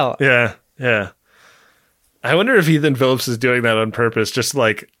me out. Yeah. I wonder if Ethan Phillips is doing that on purpose, just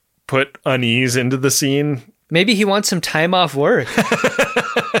like put unease into the scene. Maybe he wants some time off work.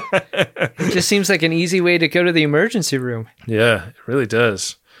 It just seems like an easy way to go to the emergency room. Yeah, it really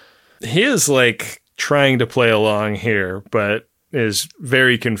does. He is like trying to play along here, but is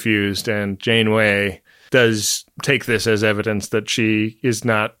very confused. And Janeway does take this as evidence that she is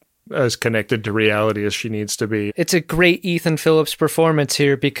not as connected to reality as she needs to be. It's a great Ethan Phillips performance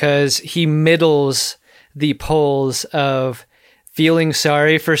here because he middles the poles of feeling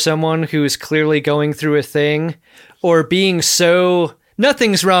sorry for someone who is clearly going through a thing or being so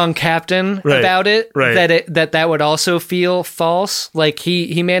nothing's wrong, Captain, about it, that would also feel false. Like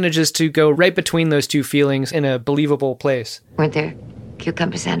he manages to go right between those two feelings in a believable place. Weren't there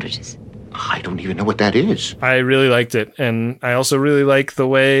cucumber sandwiches? I don't even know what that is. I really liked it. And I also really like the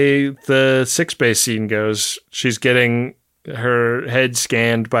way the sickbay scene goes. She's getting her head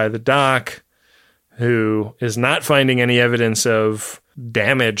scanned by the doc, who is not finding any evidence of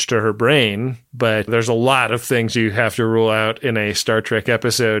damage to her brain. But there's a lot of things you have to rule out in a Star Trek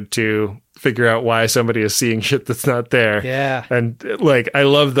episode to figure out why somebody is seeing shit that's not there. Yeah. And like, I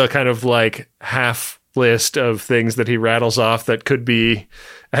love the kind of like half list of things that he rattles off that could be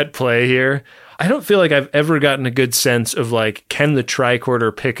at play here. I don't feel like I've ever gotten a good sense of like, can the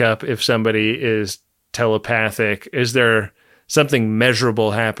tricorder pick up if somebody is telepathic? Is there something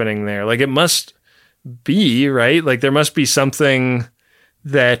measurable happening there? Like, it must be, right? Like, there must be something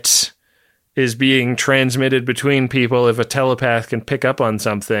that is being transmitted between people if a telepath can pick up on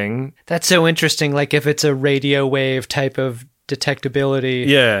something. That's so interesting. Like, if it's a radio wave type of detectability.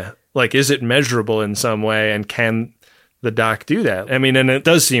 Yeah. Like, is it measurable in some way, and can the doc do that? I mean, and it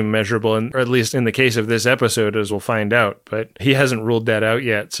does seem measurable, or at least in the case of this episode, as we'll find out, but he hasn't ruled that out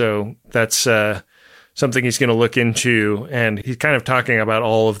yet. So that's something he's going to look into. And he's kind of talking about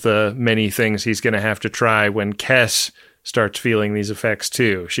all of the many things he's going to have to try when Kes starts feeling these effects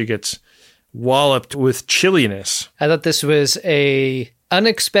too. She gets walloped with chilliness. I thought this was a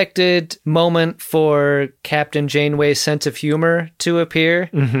unexpected moment for Captain Janeway's sense of humor to appear,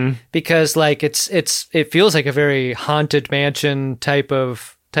 because like it feels like a very haunted mansion type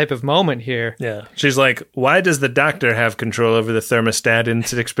of moment here. Yeah, she's like, why does the doctor have control over the thermostat in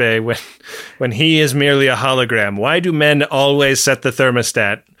sickbay when he is merely a hologram? Why do men always set the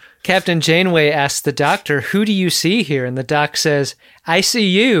thermostat? Captain Janeway asks the doctor, "Who do you see here?" And the doc says, "I see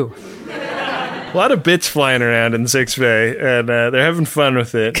you." A lot of bits flying around in sickbay, and they're having fun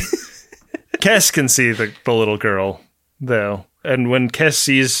with it. Kes can see the little girl, though. And when Kes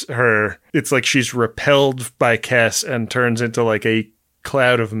sees her, it's like she's repelled by Kes and turns into like a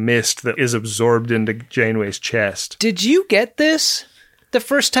cloud of mist that is absorbed into Janeway's chest. Did you get this the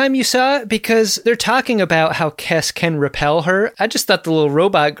first time you saw it? Because they're talking about how Kes can repel her. I just thought the little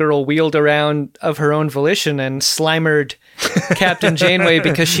robot girl wheeled around of her own volition and slimered Captain Janeway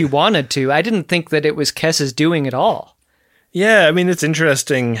because she wanted to. I didn't think that it was Kes's doing at all. Yeah, I mean, it's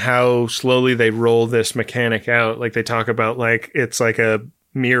interesting how slowly they roll this mechanic out. Like, they talk about, like, it's like a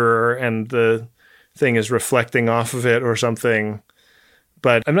mirror and the thing is reflecting off of it or something.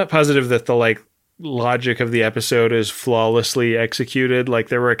 But I'm not positive that the, like, logic of the episode is flawlessly executed. Like,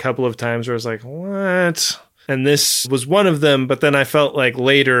 there were a couple of times where I was like, what? And this was one of them, but then I felt like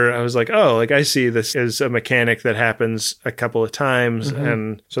later I was like, oh, like, I see this as a mechanic that happens a couple of times,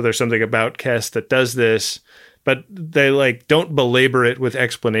 and so there's something about Kes that does this, but they like don't belabor it with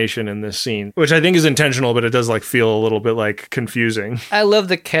explanation in this scene, which I think is intentional, but it does like feel a little bit like confusing. I love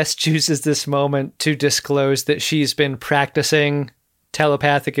that Kes chooses this moment to disclose that she's been practicing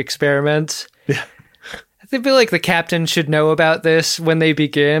telepathic experiments. Yeah. I feel like the captain should know about this when they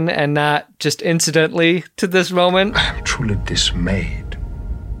begin and not just incidentally to this moment. I am truly dismayed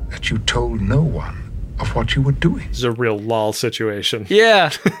that you told no one of what you were doing. This is a real lol situation.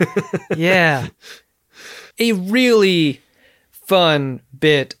 Yeah. Yeah. A really fun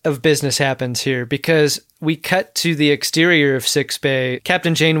bit of business happens here because we cut to the exterior of sickbay.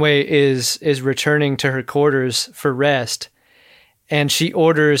 Captain Janeway is returning to her quarters for rest. And she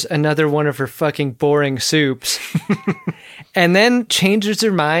orders another one of her fucking boring soups. And then changes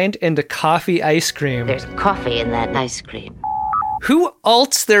her mind into coffee ice cream. There's coffee in that ice cream. Who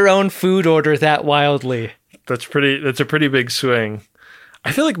alts their own food order that wildly? That's a pretty big swing.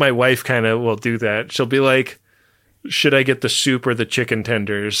 I feel like my wife kind of will do that. She'll be like, should I get the soup or the chicken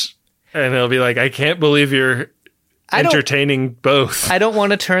tenders? And they'll be like, I can't believe you're entertaining both. I don't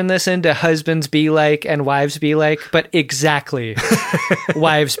want to turn this into husbands be like and wives be like, but exactly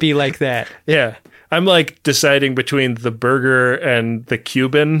wives be like that. Yeah. I'm like deciding between the burger and the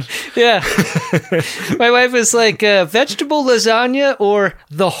Cuban. Yeah. My wife is like vegetable lasagna or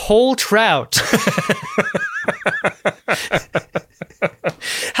the whole trout.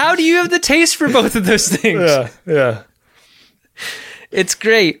 How do you have the taste for both of those things? Yeah. It's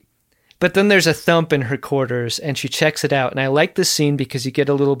great. But then there's a thump in her quarters, and she checks it out. And I like this scene because you get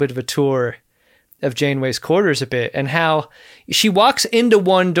a little bit of a tour of Janeway's quarters a bit, and how she walks into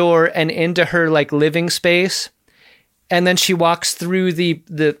one door and into her like living space, and then she walks through the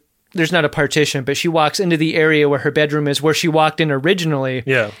there's not a partition, but she walks into the area where her bedroom is, where she walked in originally.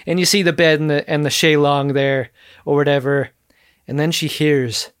 Yeah. And you see the bed and the shalong there or whatever, and then she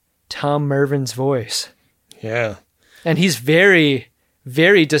hears Tom Mervin's voice. Yeah. And he's very,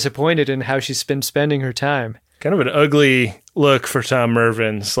 very disappointed in how she's been spending her time. Kind of an ugly look for Tom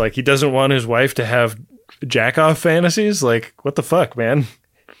Mervin's. Like, he doesn't want his wife to have jack-off fantasies. Like, what the fuck, man?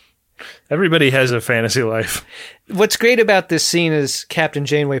 Everybody has a fantasy life. What's great about this scene is Captain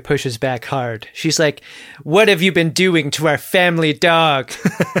Janeway pushes back hard. She's like, "What have you been doing to our family dog?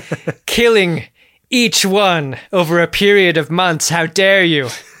 Killing each one over a period of months. How dare you?"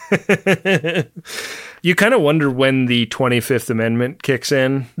 You kind of wonder when the 25th Amendment kicks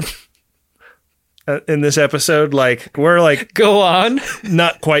in this episode. Like, we're like, go on.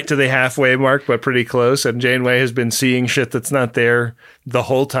 Not quite to the halfway mark, but pretty close. And Janeway has been seeing shit that's not there the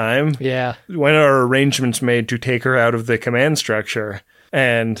whole time. Yeah. When are arrangements made to take her out of the command structure?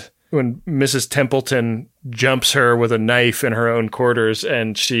 And when Mrs. Templeton jumps her with a knife in her own quarters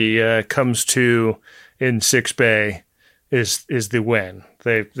and she comes to in sickbay is the when.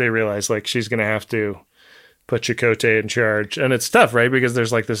 They realize, like, she's going to have to put Chakotay in charge. And it's tough, right? Because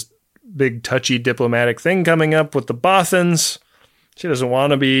there's, like, this big, touchy diplomatic thing coming up with the Bothans. She doesn't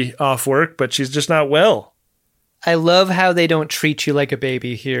want to be off work, but she's just not well. I love how they don't treat you like a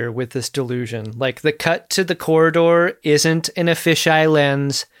baby here with this delusion. Like, the cut to the corridor isn't in a fisheye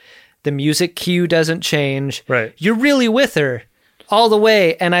lens. The music cue doesn't change. Right. You're really with her all the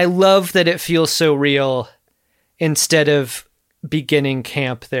way. And I love that it feels so real instead of beginning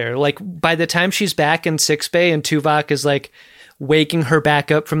camp there. Like, by the time she's back in sickbay and Tuvok is like waking her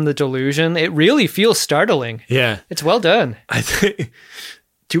back up from the delusion, it really feels startling. Yeah. It's well done. I think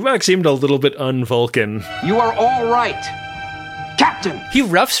Tuvok seemed a little bit un-Vulcan. You are all right, Captain. He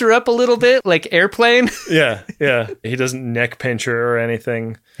roughs her up a little bit, like Airplane. Yeah. He doesn't neck pinch her or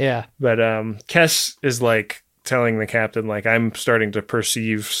anything. Yeah. But Kes is like telling the captain, like, I'm starting to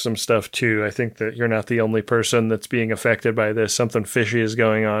perceive some stuff too. I think that you're not the only person that's being affected by this. Something fishy is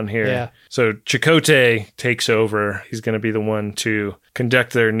going on here. Yeah. So Chakotay takes over. He's going to be the one to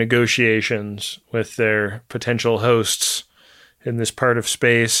conduct their negotiations with their potential hosts in this part of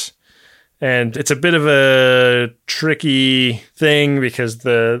space. And it's a bit of a tricky thing because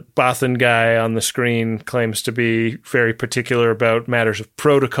the Bothan guy on the screen claims to be very particular about matters of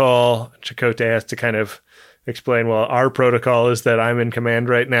protocol. Chakotay has to kind of explain, well, our protocol is that I'm in command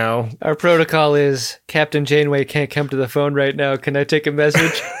right now. Our protocol is Captain Janeway can't come to the phone right now. Can I take a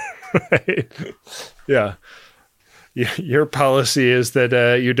message? Right. Yeah. Your policy is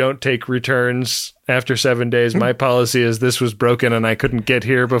that you don't take returns after 7 days. My policy is this was broken and I couldn't get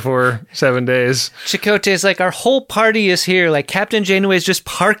here before 7 days. Chakotay is like, our whole party is here. Like, Captain Janeway is just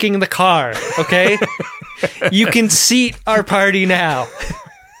parking the car, okay? You can seat our party now.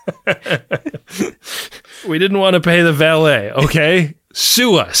 We didn't want to pay the valet, okay?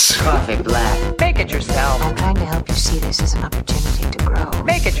 Sue us. Coffee black. Make it yourself. I'm trying to help you see this as an opportunity to grow.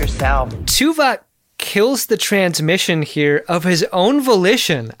 Make it yourself. Tuvok kills the transmission here of his own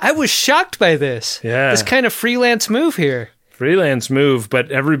volition. I was shocked by this. Yeah. This kind of freelance move here. Freelance move, but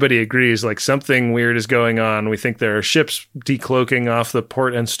everybody agrees, like, something weird is going on. We think there are ships decloaking off the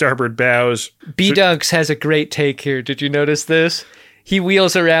port and starboard bows. B-Dunks has a great take here. Did you notice this? He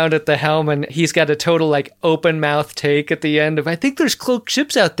wheels around at the helm and he's got a total, like, open mouth take at the end of, I think there's cloaked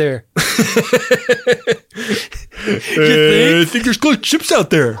ships out there. I think there's cloaked ships out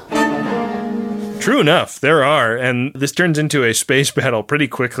there. True enough, there are, and this turns into a space battle pretty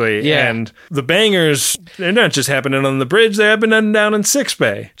quickly. Yeah. And the bangers, they're not just happening on the bridge, they're happening down in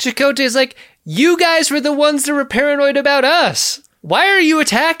sickbay. Chakotay's like, you guys were the ones that were paranoid about us. Why are you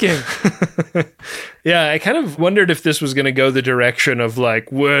attacking? Yeah, I kind of wondered if this was going to go the direction of,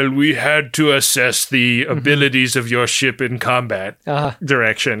 like, well, we had to assess the abilities of your ship in combat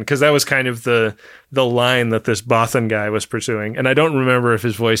direction, because that was kind of the line that this Bothan guy was pursuing. And I don't remember if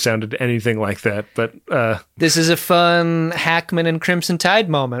his voice sounded anything like that, but this is a fun Hackman and Crimson Tide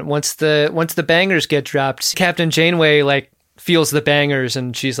moment. Once the bangers get dropped, Captain Janeway, like, feels the bangers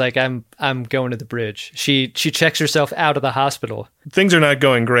and she's like, I'm going to the bridge. She checks herself out of the hospital. Things are not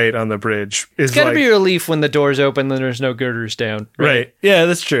going great on the bridge. It's got to be a relief when the doors open and there's no girders down. Right. Yeah,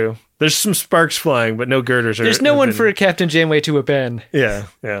 that's true. There's some sparks flying, but no girders. There's no one for Captain Janeway to append. Yeah.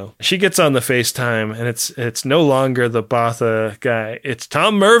 She gets on the FaceTime and it's no longer the Botha guy. It's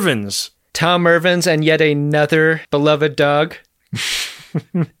Tom Mervins. Tom Mervins and yet another beloved dog.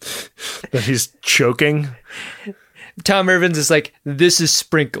 That he's choking. Tom Mervins is like, this is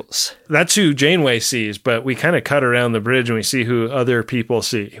Sprinkles. That's who Janeway sees, but we kind of cut around the bridge and we see who other people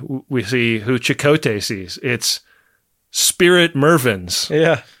see. We see who Chakotay sees. It's Spirit Mervins.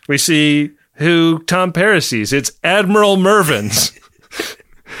 Yeah. We see who Tom Paris sees. It's Admiral Mervins.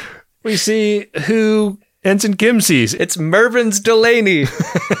 We see who Ensign Kim sees. It's Mervins Delaney.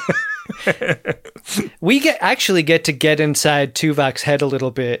 We actually get to get inside Tuvok's head a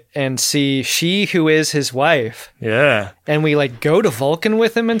little bit and see she who is his wife. Yeah. And we like go to Vulcan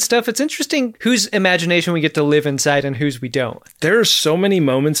with him and stuff. It's interesting whose imagination we get to live inside and whose we don't. There are so many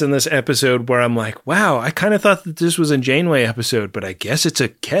moments in this episode where I'm like, wow, I kind of thought that this was a Janeway episode, but I guess it's a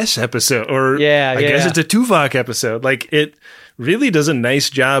Kes episode. Or I guess it's a Tuvok episode. Like, it really does a nice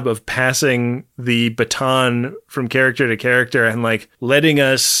job of passing the baton from character to character and like letting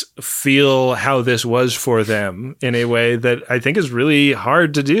us feel how this was for them in a way that I think is really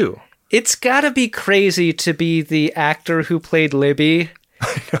hard to do. It's gotta be crazy to be the actor who played Libby.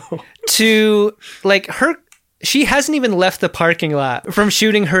 I know. To like her, she hasn't even left the parking lot from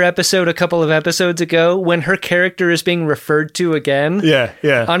shooting her episode a couple of episodes ago when her character is being referred to again.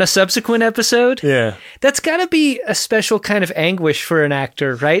 Yeah. On a subsequent episode. Yeah. That's gotta be a special kind of anguish for an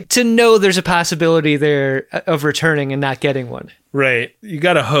actor, right? To know there's a possibility there of returning and not getting one. Right. You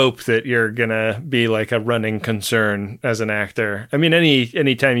got to hope that you're going to be like a running concern as an actor. I mean,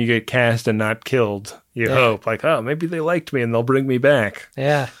 any time you get cast and not killed, you hope like, oh, maybe they liked me and they'll bring me back.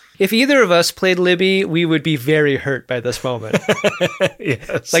 Yeah. If either of us played Libby, we would be very hurt by this moment.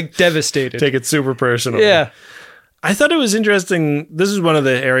 Yes. Like devastated. Take it super personal. Yeah. I thought it was interesting. This is one of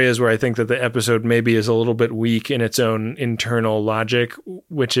the areas where I think that the episode maybe is a little bit weak in its own internal logic,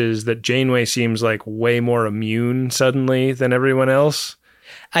 which is that Janeway seems like way more immune suddenly than everyone else.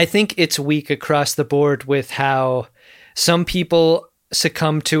 I think it's weak across the board with how some people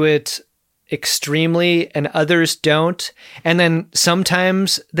succumb to it extremely and others don't. And then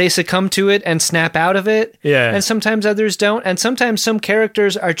sometimes they succumb to it and snap out of it. Yeah. And sometimes others don't. And sometimes some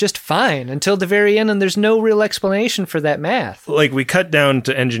characters are just fine until the very end and there's no real explanation for that math. Like we cut down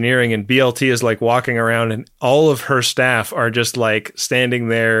to engineering and BLT is like walking around and all of her staff are just like standing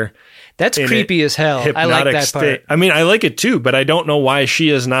there. That's creepy as hell. I like that part. I mean, I like it too, but I don't know why she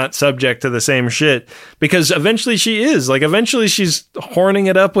is not subject to the same shit. Because eventually she is. Like, eventually she's horning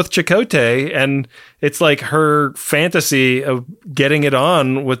it up with Chakotay, and it's like her fantasy of getting it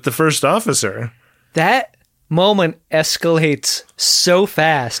on with the first officer. That moment escalates so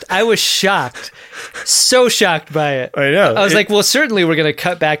fast. I was shocked. So shocked by it. I know. I was like, well, certainly we're going to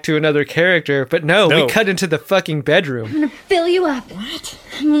cut back to another character, but no, we cut into the fucking bedroom. I'm going to fill you up. What?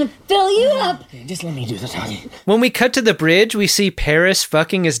 I'm going to fill you up. Okay, just let me do the talking. When we cut to the bridge, we see Paris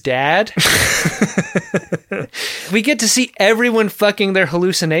fucking his dad. We get to see everyone fucking their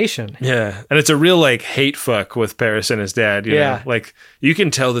hallucination. Yeah. And it's a real like hate fuck with Paris and his dad. You know? Like you can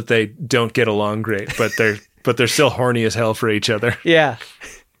tell that they don't get along great, but they're still horny as hell for each other. Yeah.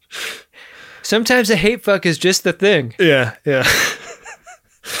 Sometimes a hate fuck is just the thing. Yeah.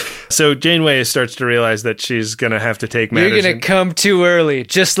 So Janeway starts to realize that she's going to have to take matters. You're going to come too early,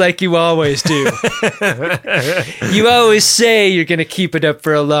 just like you always do. You always say you're going to keep it up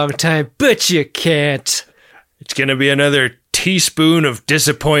for a long time, but you can't. It's going to be another teaspoon of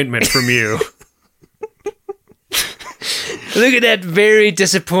disappointment from you. Look at that very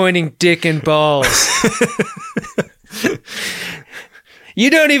disappointing dick and balls. You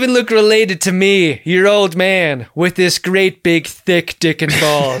don't even look related to me, your old man, with this great big thick dick and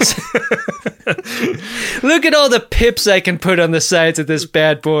balls. Look at all the pips I can put on the sides of this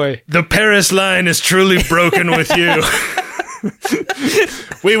bad boy. The Paris line is truly broken with you.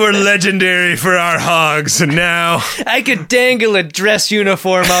 We were legendary for our hogs, and now I could dangle a dress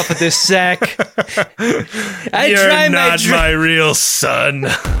uniform off of this sack. You're not my real son.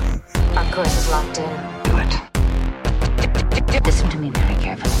 Our course is locked in. Do it. Listen to me very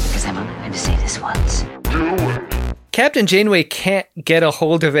carefully, because I'm only going to say this once. Captain Janeway can't get a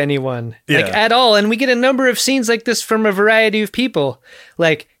hold of anyone, like at all, and we get a number of scenes like this from a variety of people.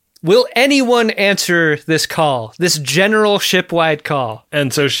 Like, will anyone answer this call, this general ship-wide call?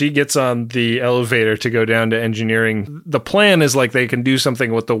 And so she gets on the elevator to go down to engineering. The plan is like they can do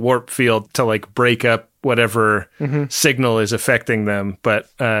something with the warp field to like break up whatever signal is affecting them. But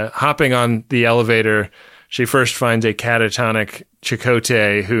hopping on the elevator, she first finds a catatonic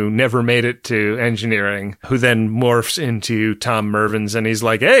Chakotay who never made it to engineering, who then morphs into Tom Mervins, and he's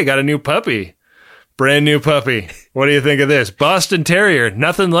like, hey, got a new puppy. Brand new puppy. What do you think of this? Boston Terrier.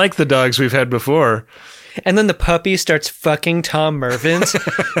 Nothing like the dogs we've had before. And then the puppy starts fucking Tom Mervins.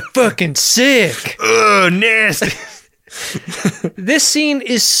 Fucking sick. Ugh, nasty. This scene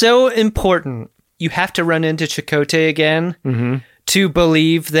is so important. You have to run into Chakotay again to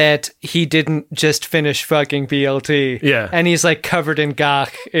believe that he didn't just finish fucking BLT. Yeah. And he's like covered in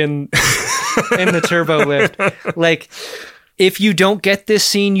gawk in the turbo lift. Like, if you don't get this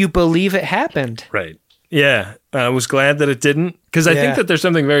scene, you believe it happened. Right. Yeah. I was glad that it didn't, because I think that there's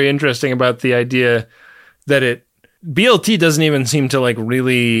something very interesting about the idea that it BLT doesn't even seem to like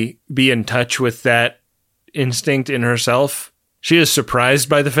really be in touch with that instinct in herself. She is surprised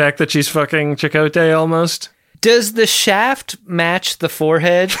by the fact that she's fucking Chakotay almost. Does the shaft match the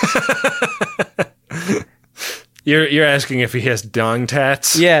forehead? You're asking if he has dong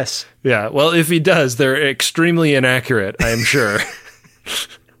tats? Yes. Yeah. Well, if he does, they're extremely inaccurate, I'm sure.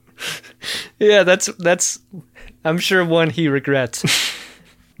 Yeah, that's I'm sure one he regrets.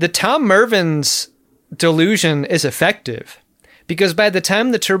 The Tom Mervin's delusion is effective because by the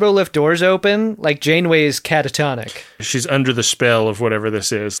time the turbolift doors open, like Janeway's catatonic. She's under the spell of whatever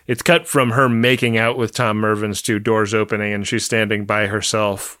this is. It's cut from her making out with Tom Mervin's to doors opening and she's standing by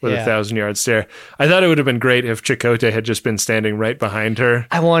herself with a 1,000-yard stare. I thought it would have been great if Chakotay had just been standing right behind her.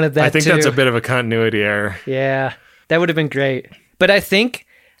 I wanted that too. I think that's a bit of a continuity error. Yeah, that would have been great. But I think,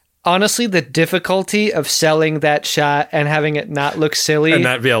 honestly, the difficulty of selling that shot and having it not look silly. And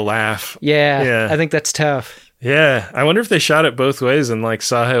not be a laugh. Yeah, I think that's tough. Yeah, I wonder if they shot it both ways and like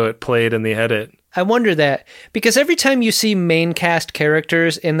saw how it played in the edit. I wonder that, because every time you see main cast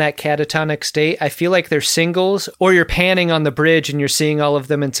characters in that catatonic state, I feel like they're singles, or you're panning on the bridge and you're seeing all of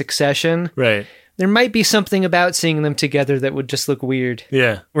them in succession. Right. There might be something about seeing them together that would just look weird.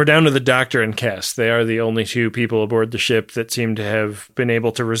 Yeah. We're down to the Doctor and Cass. They are the only two people aboard the ship that seem to have been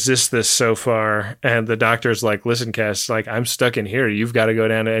able to resist this so far. And the Doctor's like, listen, Cass, like, I'm stuck in here. You've got to go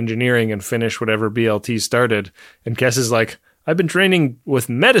down to engineering and finish whatever BLT started. And Cass is like, I've been training with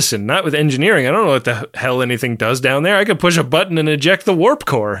medicine, not with engineering. I don't know what the hell anything does down there. I could push a button and eject the warp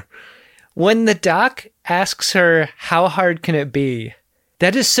core. When the Doc asks her, how hard can it be?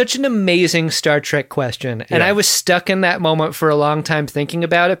 That is such an amazing Star Trek question. And I was stuck in that moment for a long time thinking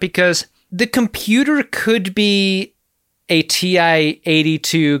about it because the computer could be a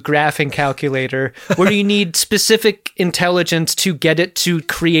TI-82 graphing calculator where you need specific intelligence to get it to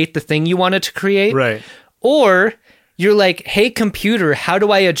create the thing you want it to create. Right. Or you're like, hey, computer, how do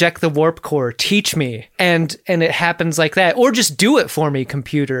I eject the warp core? Teach me. And it happens like that. Or just do it for me,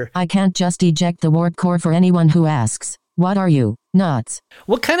 computer. I can't just eject the warp core for anyone who asks. What are you? Nuts.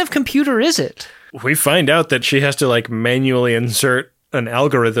 What kind of computer is it? We find out that she has to like manually insert an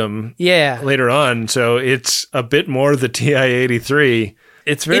algorithm later on. So it's a bit more the TI-83.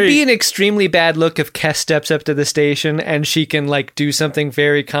 It'd be an extremely bad look if Kes steps up to the station and she can like do something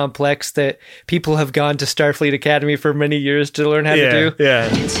very complex that people have gone to Starfleet Academy for many years to learn how to do. Yeah.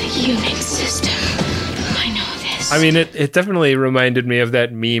 It's a Unix system. I know this. I mean, it definitely reminded me of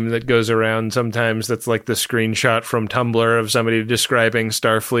that meme that goes around sometimes that's like the screenshot from Tumblr of somebody describing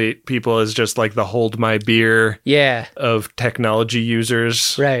Starfleet people as just like the hold my beer of technology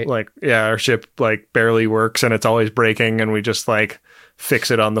users. Right. Like, yeah, our ship like barely works and it's always breaking and we just like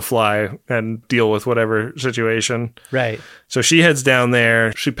fix it on the fly and deal with whatever situation. Right. So she heads down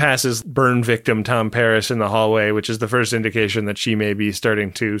there. She passes burn victim Tom Paris in the hallway, which is the first indication that she may be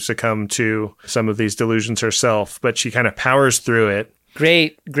starting to succumb to some of these delusions herself. But she kind of powers through it.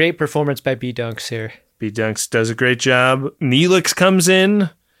 Great performance by B. Dunks here. B. Dunks does a great job. Neelix comes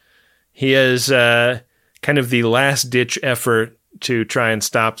in. He has kind of the last-ditch effort to try and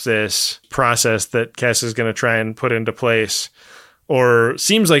stop this process that Kes is going to try and put into place. Or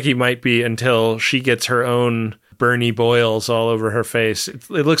seems like he might be until she gets her own Bernie boils all over her face. It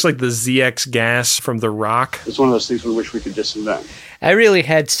looks like the ZX gas from The Rock. It's one of those things we wish we could disinvent. I really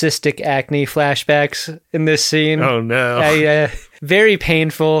had cystic acne flashbacks in this scene. Oh, no. Very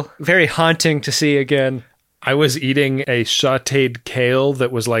painful, very haunting to see again. I was eating a sautéed kale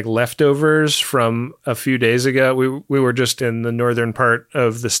that was like leftovers from a few days ago. We were just in the northern part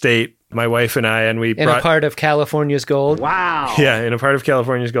of the state, my wife and I, and we brought... In a part of California's gold? Wow. Yeah, in a part of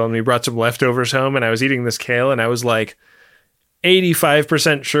California's gold. And we brought some leftovers home, and I was eating this kale, and I was like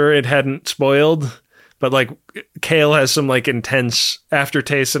 85% sure it hadn't spoiled. But like kale has some like intense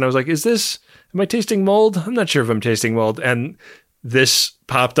aftertaste, and I was like, am I tasting mold? I'm not sure if I'm tasting mold. And this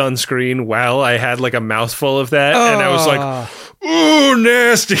popped on screen while I had like a mouthful of that. And I was like, ooh,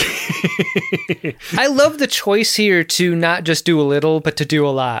 nasty. I love the choice here to not just do a little, but to do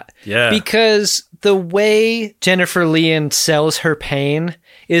a lot. Yeah. Because the way Jennifer Leon sells her pain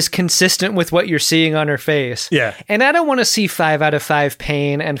is consistent with what you're seeing on her face. Yeah. And I don't want to see 5 out of 5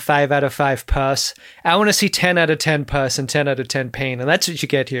 pain and 5 out of 5 pus. I want to see 10 out of 10 pus and 10 out of 10 pain. And that's what you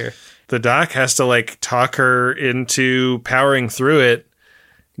get here. The Doc has to like talk her into powering through it.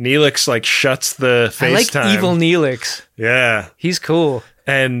 Neelix like shuts the FaceTime. I like evil Neelix. Yeah. He's cool.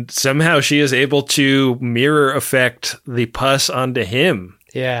 And somehow she is able to mirror effect the pus onto him.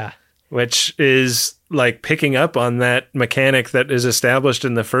 Yeah. Which is like picking up on that mechanic that is established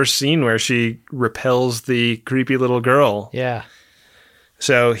in the first scene where she repels the creepy little girl. Yeah.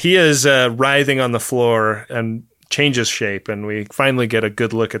 So he is writhing on the floor and changes shape, and we finally get a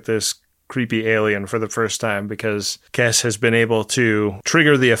good look at this creepy alien for the first time because Kes has been able to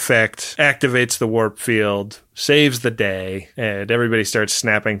trigger the effect, activates the warp field, saves the day, and everybody starts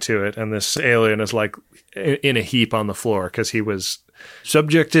snapping to it. And this alien is like in a heap on the floor because he was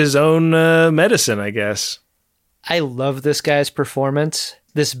subject to his own medicine, I guess. I love this guy's performance,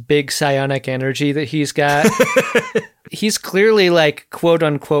 this big psionic energy that he's got. He's clearly like quote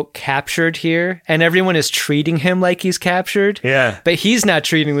unquote captured here, and everyone is treating him like he's captured. Yeah. But he's not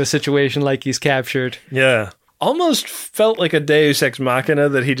treating the situation like he's captured. Yeah. Almost felt like a Deus Ex Machina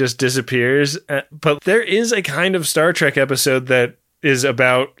that he just disappears. But there is a kind of Star Trek episode that is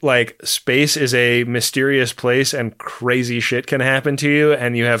about like space is a mysterious place and crazy shit can happen to you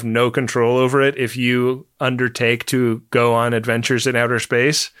and you have no control over it if you undertake to go on adventures in outer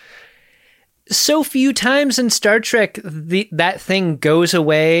space. So few times in Star Trek that thing goes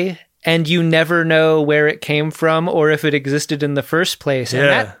away and you never know where it came from or if it existed in the first place.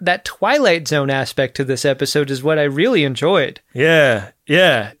 And that Twilight Zone aspect to this episode is what I really enjoyed. Yeah.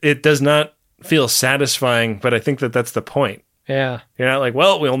 It does not feel satisfying, but I think that that's the point. Yeah. You're not like,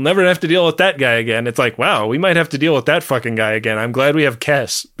 well, we'll never have to deal with that guy again. It's like, wow, we might have to deal with that fucking guy again. I'm glad we have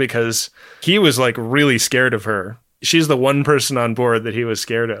Kes because he was like really scared of her. She's the one person on board that he was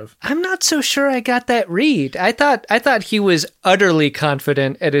scared of. I'm not so sure I got that read. I thought he was utterly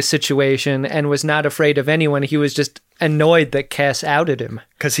confident at his situation and was not afraid of anyone. He was just annoyed that Kes outed him.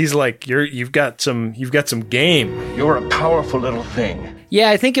 Because he's like, you've got some game. You're a powerful little thing. Yeah,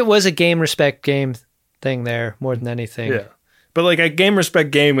 I think it was a game respect game thing there more than anything. Yeah. But like a game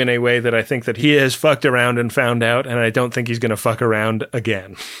respect game in a way that I think that he has fucked around and found out, and I don't think he's going to fuck around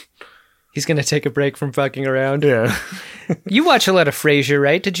again. He's going to take a break from fucking around. Yeah. You watch a lot of Frasier,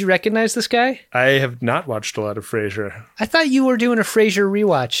 right? Did you recognize this guy? I have not watched a lot of Frasier. I thought you were doing a Frasier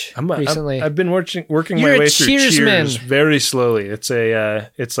rewatch recently. I've been working You're my way a through Cheersman. Cheers very slowly. It's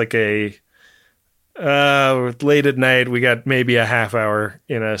like a late at night. We got maybe a half hour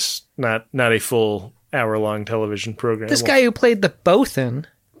in us, not a full hour-long television program. This guy who played the Bothan,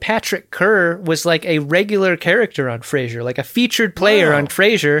 Patrick Kerr, was like a regular character on Frasier, like a featured player on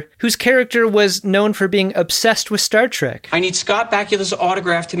Frasier, whose character was known for being obsessed with Star Trek. I need Scott Bakula's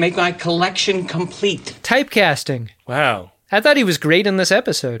autograph to make my collection complete. Typecasting. Wow. I thought he was great in this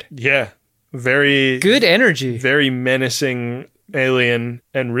episode. Yeah. Very good energy. Very menacing alien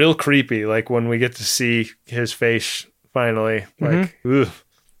and real creepy. Like when we get to see his face finally, like, ugh.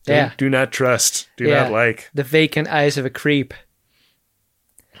 Do not trust. Do not like. The vacant eyes of a creep.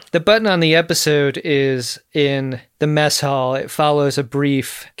 The button on the episode is in the mess hall. It follows a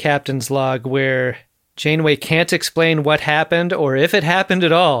brief captain's log where Janeway can't explain what happened or if it happened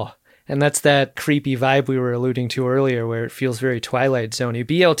at all. And that's that creepy vibe we were alluding to earlier where it feels very Twilight Zone-y.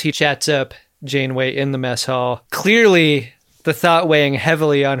 BLT chats up Janeway in the mess hall. Clearly, the thought weighing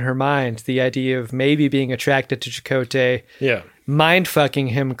heavily on her mind, the idea of maybe being attracted to Chakotay. Yeah. Mind-fucking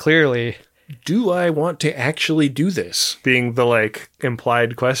him clearly. Do I want to actually do this? Being the, like,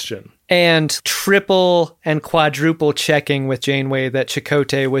 implied question. And triple and quadruple checking with Janeway that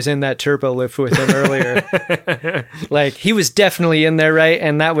Chakotay was in that turbo lift with him earlier. Like, he was definitely in there, right?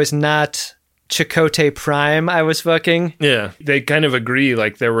 And that was not Chakotay Prime I was fucking. Yeah. They kind of agree,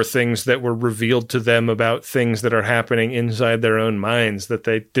 like, there were things that were revealed to them about things that are happening inside their own minds that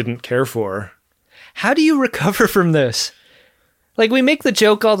they didn't care for. How do you recover from this? Like, we make the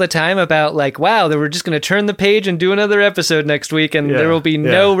joke all the time about, like, wow, that we're just going to turn the page and do another episode next week, and there will be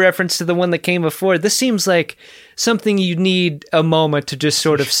no reference to the one that came before. This seems like something you need a moment to just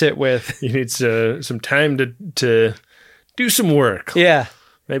sort of sit with. You need some time to do some work. Yeah.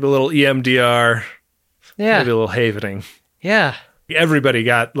 Maybe a little EMDR. Yeah. Maybe a little havening. Yeah. Everybody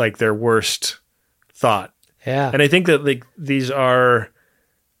got, like, their worst thought. Yeah. And I think that, like, these are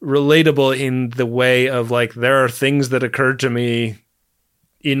relatable in the way of, like, there are things that occurred to me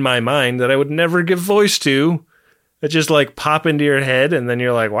in my mind that I would never give voice to that just, like, pop into your head, and then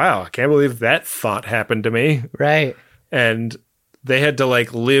you're like, wow, I can't believe that thought happened to me. Right. And they had to,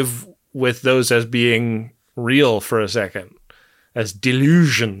 like, live with those as being real for a second, as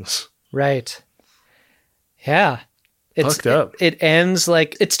delusions. Right. Yeah. It's fucked up. It ends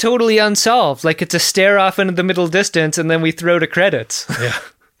like it's totally unsolved. Like it's a stare off into the middle distance, and then we throw to credits. Yeah.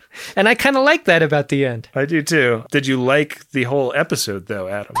 And I kind of like that about the end. I do too. Did you like the whole episode, though,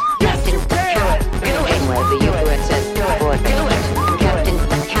 Adam?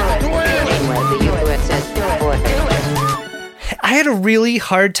 I had a really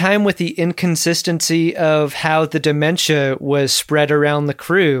hard time with the inconsistency of how the dementia was spread around the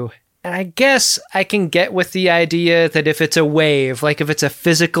crew. And I guess I can get with the idea that if it's a wave, like if it's a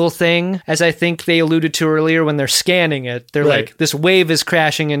physical thing, as I think they alluded to earlier when they're scanning it, they're Right. like, this wave is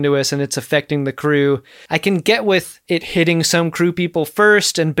crashing into us and it's affecting the crew. I can get with it hitting some crew people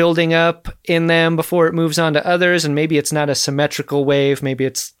first and building up in them before it moves on to others. And maybe it's not a symmetrical wave. Maybe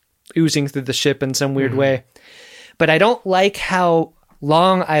it's oozing through the ship in some weird way. But I don't like how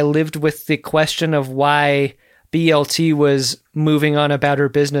long I lived with the question of why BLT was moving on about her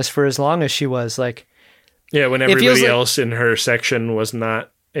business for as long as she was. Like, Yeah, when it feels everybody like else in her section was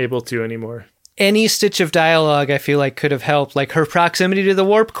not able to anymore. any stitch of dialogue I feel like could have helped. Like her proximity to the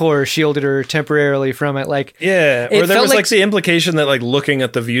warp core shielded her temporarily from it. Like, Yeah, it or there felt was like the implication that like looking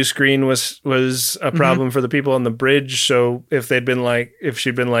at the view screen was a problem for the people on the bridge. So if she'd been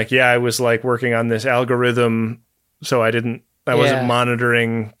like, yeah, I was like working on this algorithm, so I wasn't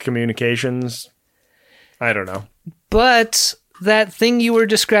monitoring communications. I don't know. But that thing you were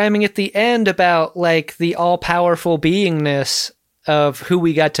describing at the end about like the all-powerful beingness of who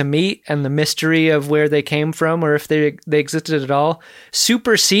we got to meet and the mystery of where they came from or if they existed at all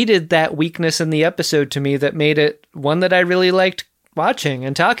superseded that weakness in the episode to me that made it one that I really liked watching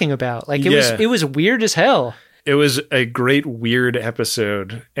and talking about. Like it was weird as hell. It was a great weird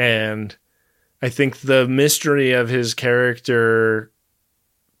episode, and I think the mystery of his character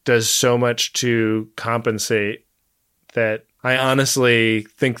does so much to compensate that I honestly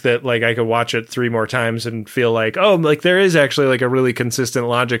think that like I could watch it 3 more times and feel like, oh, like there is actually like a really consistent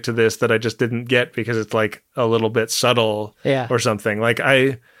logic to this that I just didn't get because it's like a little bit subtle or something. Like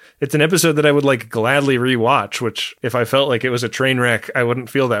it's an episode that I would like gladly rewatch, which if I felt like it was a train wreck, I wouldn't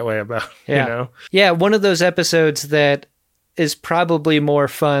feel that way about, you know? Yeah, one of those episodes that is probably more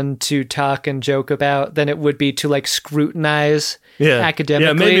fun to talk and joke about than it would be to like scrutinize academically.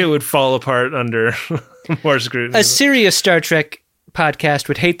 Yeah, maybe it would fall apart under more scrutiny. A serious Star Trek podcast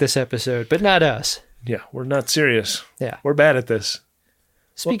would hate this episode, but not us. Yeah, we're not serious. Yeah. We're bad at this.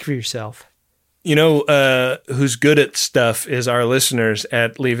 Speak for yourself. You know, who's good at stuff is our listeners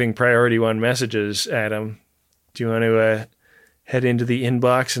at leaving Priority One messages, Adam. Do you want to head into the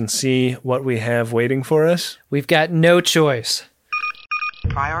inbox and see what we have waiting for us? We've got no choice.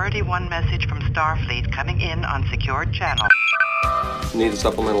 Priority 1 message from Starfleet coming in on secured channel. Need a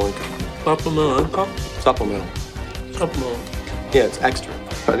supplemental income. Supplemental income? Supplemental. Yeah, it's extra.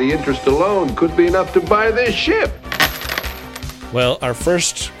 The interest alone could be enough to buy this ship. Well, our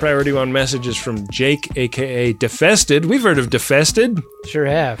first Priority One message is from Jake, a.k.a. Defested. We've heard of Defested. Sure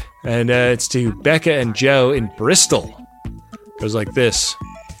have. And it's to Becca and Joe in Bristol. It goes like this.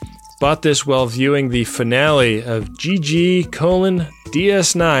 Bought this while viewing the finale of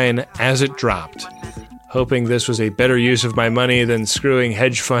GG:DS9 as it dropped. Hoping this was a better use of my money than screwing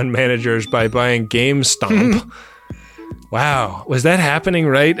hedge fund managers by buying GameStomp. Wow. Was that happening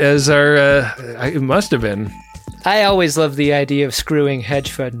right as our... it must have been. I always love the idea of screwing hedge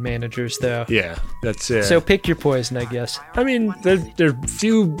fund managers, though. Yeah, that's it. So pick your poison, I guess. I mean, there are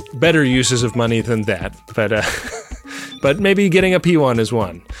few better uses of money than that, but maybe getting a P1 is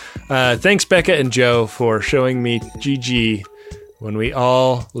one. Thanks, Becca and Joe, for showing me GG when we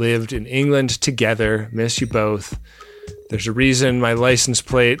all lived in England together. Miss you both. There's a reason my license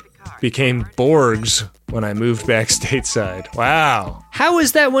plate became Borg's when I moved back stateside. Wow. How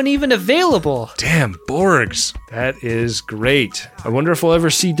is that one even available? Damn, Borg's. That is great. I wonder if we'll ever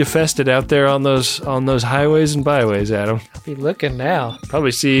see Defested out there on those highways and byways, Adam. I'll be looking now.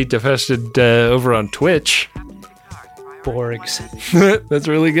 Probably see Defested over on Twitch. Borg's. That's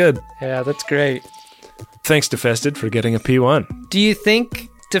really good. Yeah, that's great. Thanks, Defested, for getting a P1. Do you think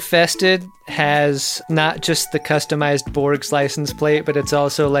Defested has not just the customized Borg's license plate, but it's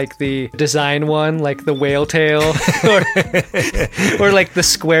also like the design one, like the whale tail, or like the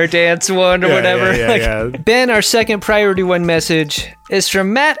square dance one, or whatever? Yeah. Ben, our second Priority One message is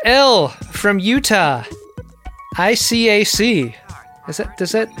from Matt L. from Utah. ICAC.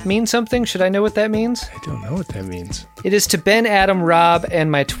 Does that mean something? Should I know what that means? I don't know what that means. It is to Ben, Adam, Rob,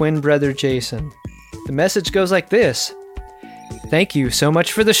 and my twin brother Jason. The message goes like this. Thank you so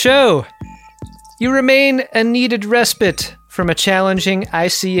much for the show. You remain a needed respite from a challenging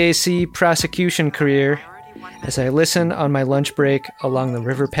ICAC prosecution career as I listen on my lunch break along the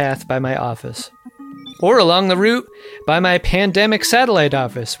river path by my office. Or along the route by my pandemic satellite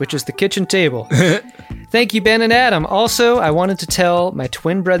office, which is the kitchen table. Thank you, Ben and Adam. Also, I wanted to tell my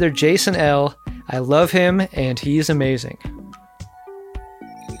twin brother Jason L. I love him and he's amazing.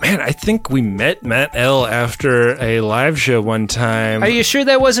 Man, I think we met Matt L. after a live show one time. Are you sure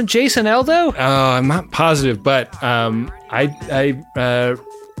that wasn't Jason L, though? Oh, I'm not positive, but I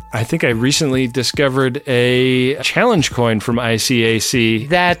I think I recently discovered a challenge coin from ICAC.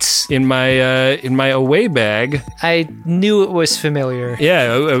 That's in my away bag. I knew it was familiar.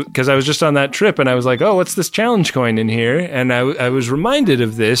 Yeah, because I was just on that trip and I was like, oh, what's this challenge coin in here? And I was reminded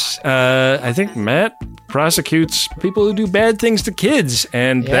of this. I think Matt prosecutes people who do bad things to kids,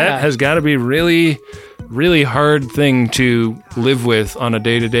 and that has got to be really, really hard thing to live with on a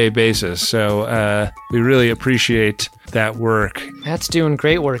day-to-day basis. So we really appreciate that work. Matt's doing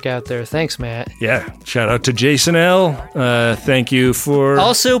great work out there. Thanks, Matt. Yeah. Shout out to Jason L. Thank you for...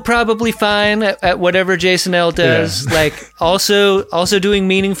 Also probably fine at whatever Jason L does. Yeah. Like, also doing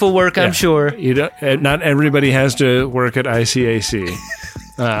meaningful work, I'm sure. You don't, not everybody has to work at ICAC.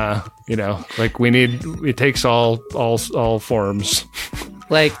 Like it takes all forms.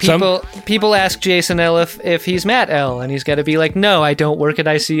 Like people ask Jason L if he's Matt L, and he's got to be like, no, I don't work at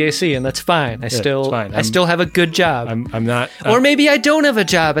ICAC, and that's fine. I still have a good job. I'm not, or maybe I don't have a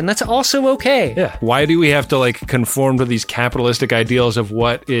job, and that's also okay. Yeah. Why do we have to like conform to these capitalistic ideals of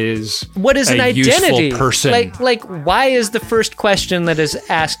what is an identity? Useful person? Like why is the first question that is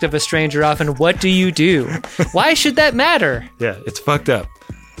asked of a stranger often, what do you do? Why should that matter? Yeah, it's fucked up.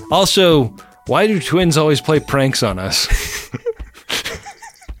 Also, why do twins always play pranks on us?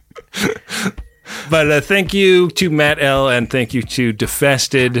 But thank you to Matt L. and thank you to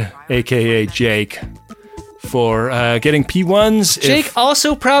Defested, a.k.a. Jake, for getting P1s. Jake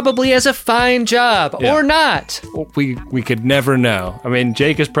also probably has a fine job, or not. We could never know. I mean,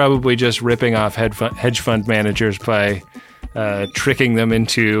 Jake is probably just ripping off hedge fund managers by tricking them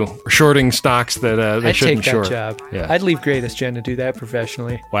into shorting stocks that they shouldn't short. I'd take that job. Yeah. I'd leave Greatest Gen to do that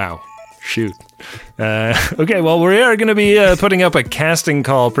professionally. Wow. Shoot. Okay, well, we are going to be putting up a casting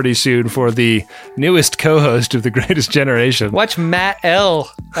call pretty soon for the newest co-host of The Greatest Generation. Watch Matt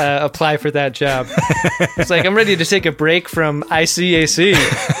L. Apply for that job. It's like, I'm ready to take a break from ICAC.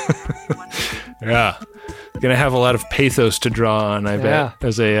 Yeah. Going to have a lot of pathos to draw on, I bet,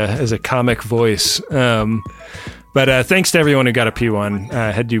 as a comic voice. But thanks to everyone who got a P1.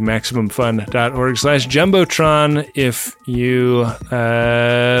 Head to MaximumFun.org/Jumbotron if you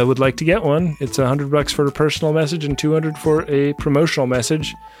would like to get one. It's $100 for a personal message and $200 for a promotional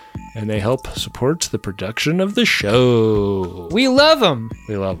message. And they help support the production of the show. We love them.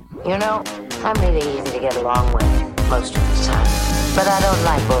 We love them. You know, I'm really easy to get along with most of the time. But I don't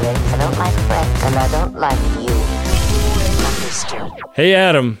like bullying, I don't like threats, and I don't like you. Hey,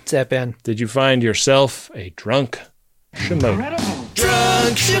 Adam. What's up, Ben? Did you find yourself a drunk Shimoda?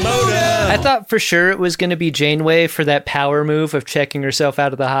 Drunk Shimoda! I thought for sure it was going to be Janeway for that power move of checking herself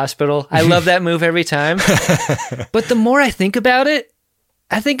out of the hospital. I love that move every time. But the more I think about it,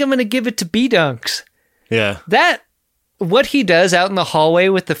 I think I'm going to give it to B-Dunks. Yeah. What he does out in the hallway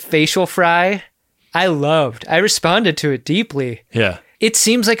with the facial fry, I loved. I responded to it deeply. Yeah. It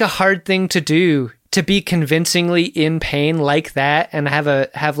seems like a hard thing to do, to be convincingly in pain like that and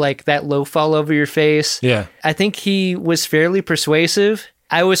have like that low fall over your face. Yeah. I think he was fairly persuasive.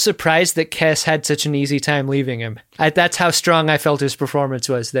 I was surprised that Kes had such an easy time leaving him. That's how strong I felt his performance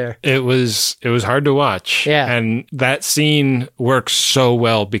was there. It was hard to watch. Yeah. And that scene works so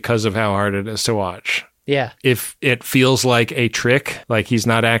well because of how hard it is to watch. Yeah. If it feels like a trick, like he's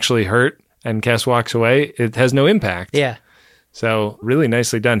not actually hurt and Kes walks away, it has no impact. Yeah. So, really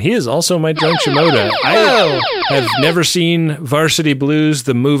nicely done. He is also my drunk Shimoda. I have never seen Varsity Blues,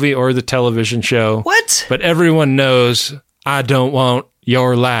 the movie or the television show. What? But everyone knows I don't want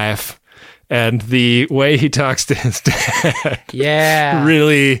your life. And the way he talks to his dad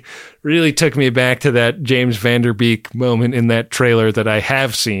really, really took me back to that James Van Der Beek moment in that trailer that I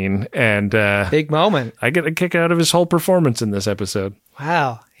have seen. And big moment. I get a kick out of his whole performance in this episode.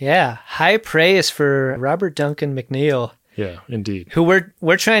 Wow. Yeah. High praise for Robert Duncan McNeil. Yeah, indeed. Who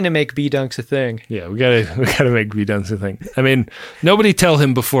we're trying to make B-Dunks a thing. Yeah, we gotta make B-Dunks a thing. I mean, nobody tell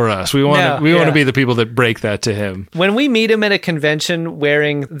him before us. We want to be the people that break that to him. When we meet him at a convention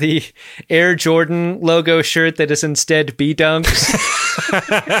wearing the Air Jordan logo shirt that is instead B-Dunks.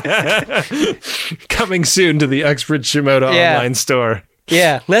 Coming soon to the Uxbridge Shimoda online store.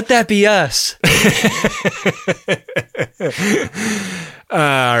 Yeah, let that be us.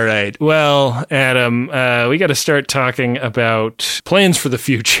 All right. Well, Adam, we got to start talking about plans for the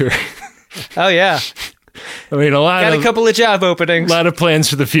future. Oh, yeah. I mean, got a couple of job openings. A lot of plans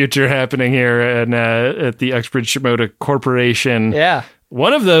for the future happening here at the Uxbridge Shimoda Corporation. Yeah.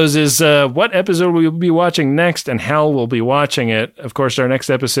 One of those is what episode we will be watching next and how we'll be watching it. Of course, our next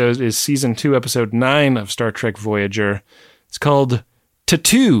episode is Season 2, Episode 9 of Star Trek Voyager. It's called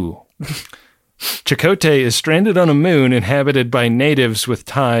Tattoo. Chakotay is stranded on a moon inhabited by natives with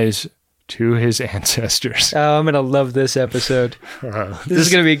ties to his ancestors. Oh, I'm going to love this episode. This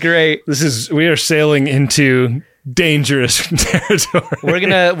is going to be great. We are sailing into dangerous territory. We're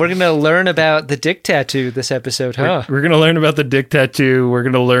gonna learn about the dick tattoo this episode, huh? We're gonna learn about the dick tattoo. We're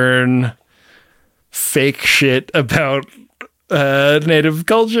gonna learn fake shit about native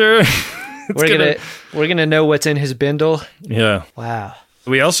culture. We're gonna know what's in his bindle. Yeah. Wow.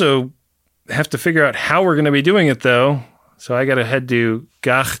 We also have to figure out how we're gonna be doing it, though. So I gotta head to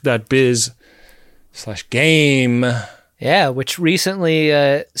gach.biz/game. Yeah, which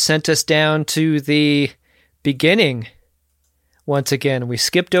recently sent us down to the beginning. Once again, we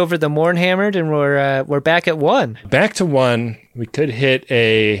skipped over the Mornhammered, and we're back at 1. Back to 1. We could hit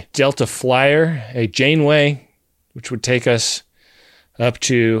a Delta Flyer, a Janeway, which would take us up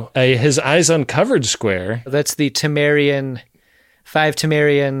to his Eyes Uncovered square. That's the Temerian, 5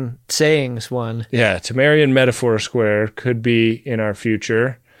 Temerian sayings one. Yeah, Temerian metaphor square could be in our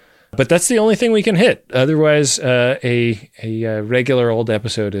future. But that's the only thing we can hit. Otherwise, a regular old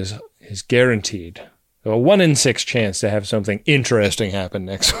episode is guaranteed. A 1 in 6 chance to have something interesting happen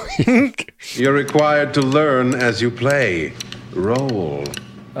next week. You're required to learn as you play. Roll.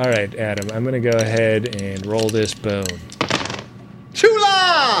 All right, Adam, I'm going to go ahead and roll this bone.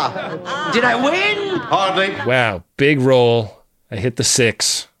 Chula! Did I win? Hardly. Wow, big roll. I hit the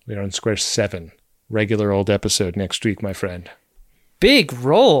 6. We are on square 7. Regular old episode next week, my friend. Big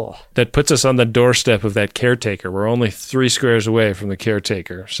roll. That puts us on the doorstep of that caretaker. We're only 3 squares away from the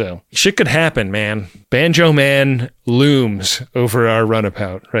caretaker. So shit could happen, man. Banjo Man looms over our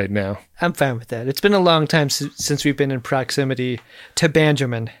runabout right now. I'm fine with that. It's been a long time since we've been in proximity to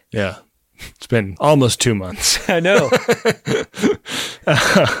Banjoman. Yeah. It's been almost 2 months. I know.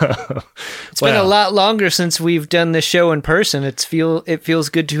 It's been a lot longer since we've done this show in person. It feels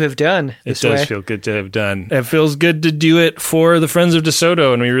good to have done this way. It does feel good to have done. It feels good to do it for the Friends of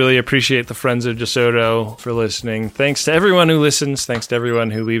DeSoto, and we really appreciate the Friends of DeSoto for listening. Thanks to everyone who listens. Thanks to everyone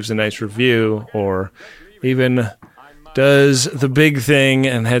who leaves a nice review or even does the big thing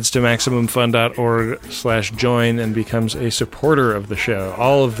and heads to MaximumFun.org/join and becomes a supporter of the show.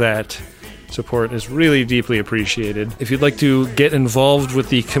 All of that support is really deeply appreciated. If you'd like to get involved with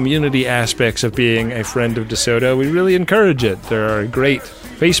the community aspects of being a friend of DeSoto, we really encourage it. There are great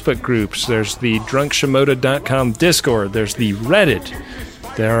Facebook groups. There's the drunkshimoda.com Discord. There's the Reddit.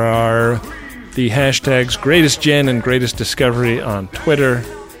 There are the hashtags GreatestGen and Greatest Discovery on Twitter,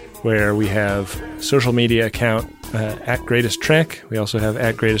 where we have social media account at Greatest Trek. We also have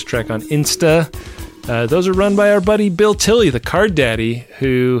at Greatest Trek on Insta. Those are run by our buddy Bill Tilley, the card daddy,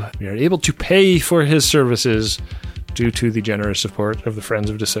 who we are able to pay for his services due to the generous support of the Friends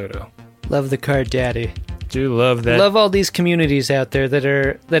of DeSoto. Love the card daddy. Do love that. Love all these communities out there that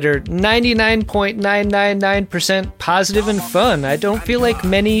are 99.999% positive and fun. I don't feel like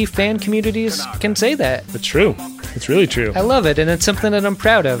many fan communities can say that. It's true. It's really true. I love it, and it's something that I'm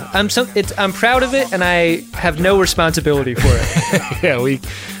proud of. I'm proud of it, and I have no responsibility for it. Yeah, we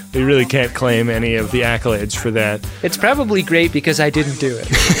really can't claim any of the accolades for that. It's probably great because I didn't do it.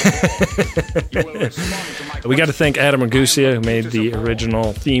 We got to thank Adam Ragusa, who made the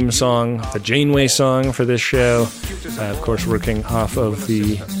original theme song, the Janeway song for this show. Of course, working off of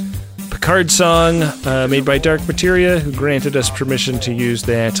the Picard song made by Dark Materia, who granted us permission to use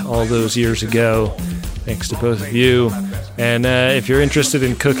that all those years ago. Thanks to both of you. And if you're interested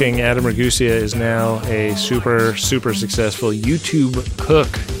in cooking, Adam Ragusa is now a super, super successful YouTube cook.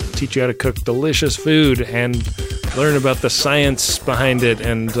 Teach you how to cook delicious food and learn about the science behind it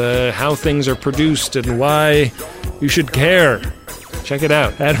and how things are produced and why you should care. Check it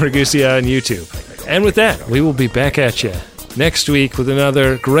out, Adam Ragusa on YouTube. And with that, we will be back at you next week with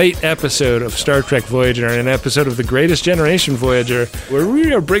another great episode of Star Trek Voyager and an episode of The Greatest Generation Voyager, where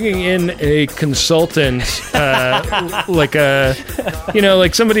we are bringing in a consultant, like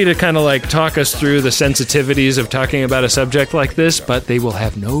somebody to kind of like talk us through the sensitivities of talking about a subject like this, but they will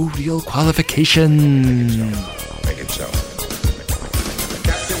have no real qualifications. Make it so.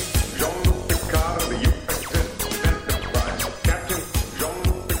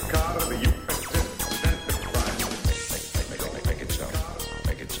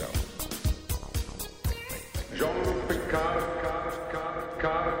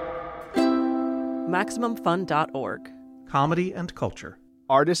 MaximumFun.org. Comedy and culture.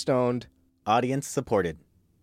 Artist owned. Audience supported.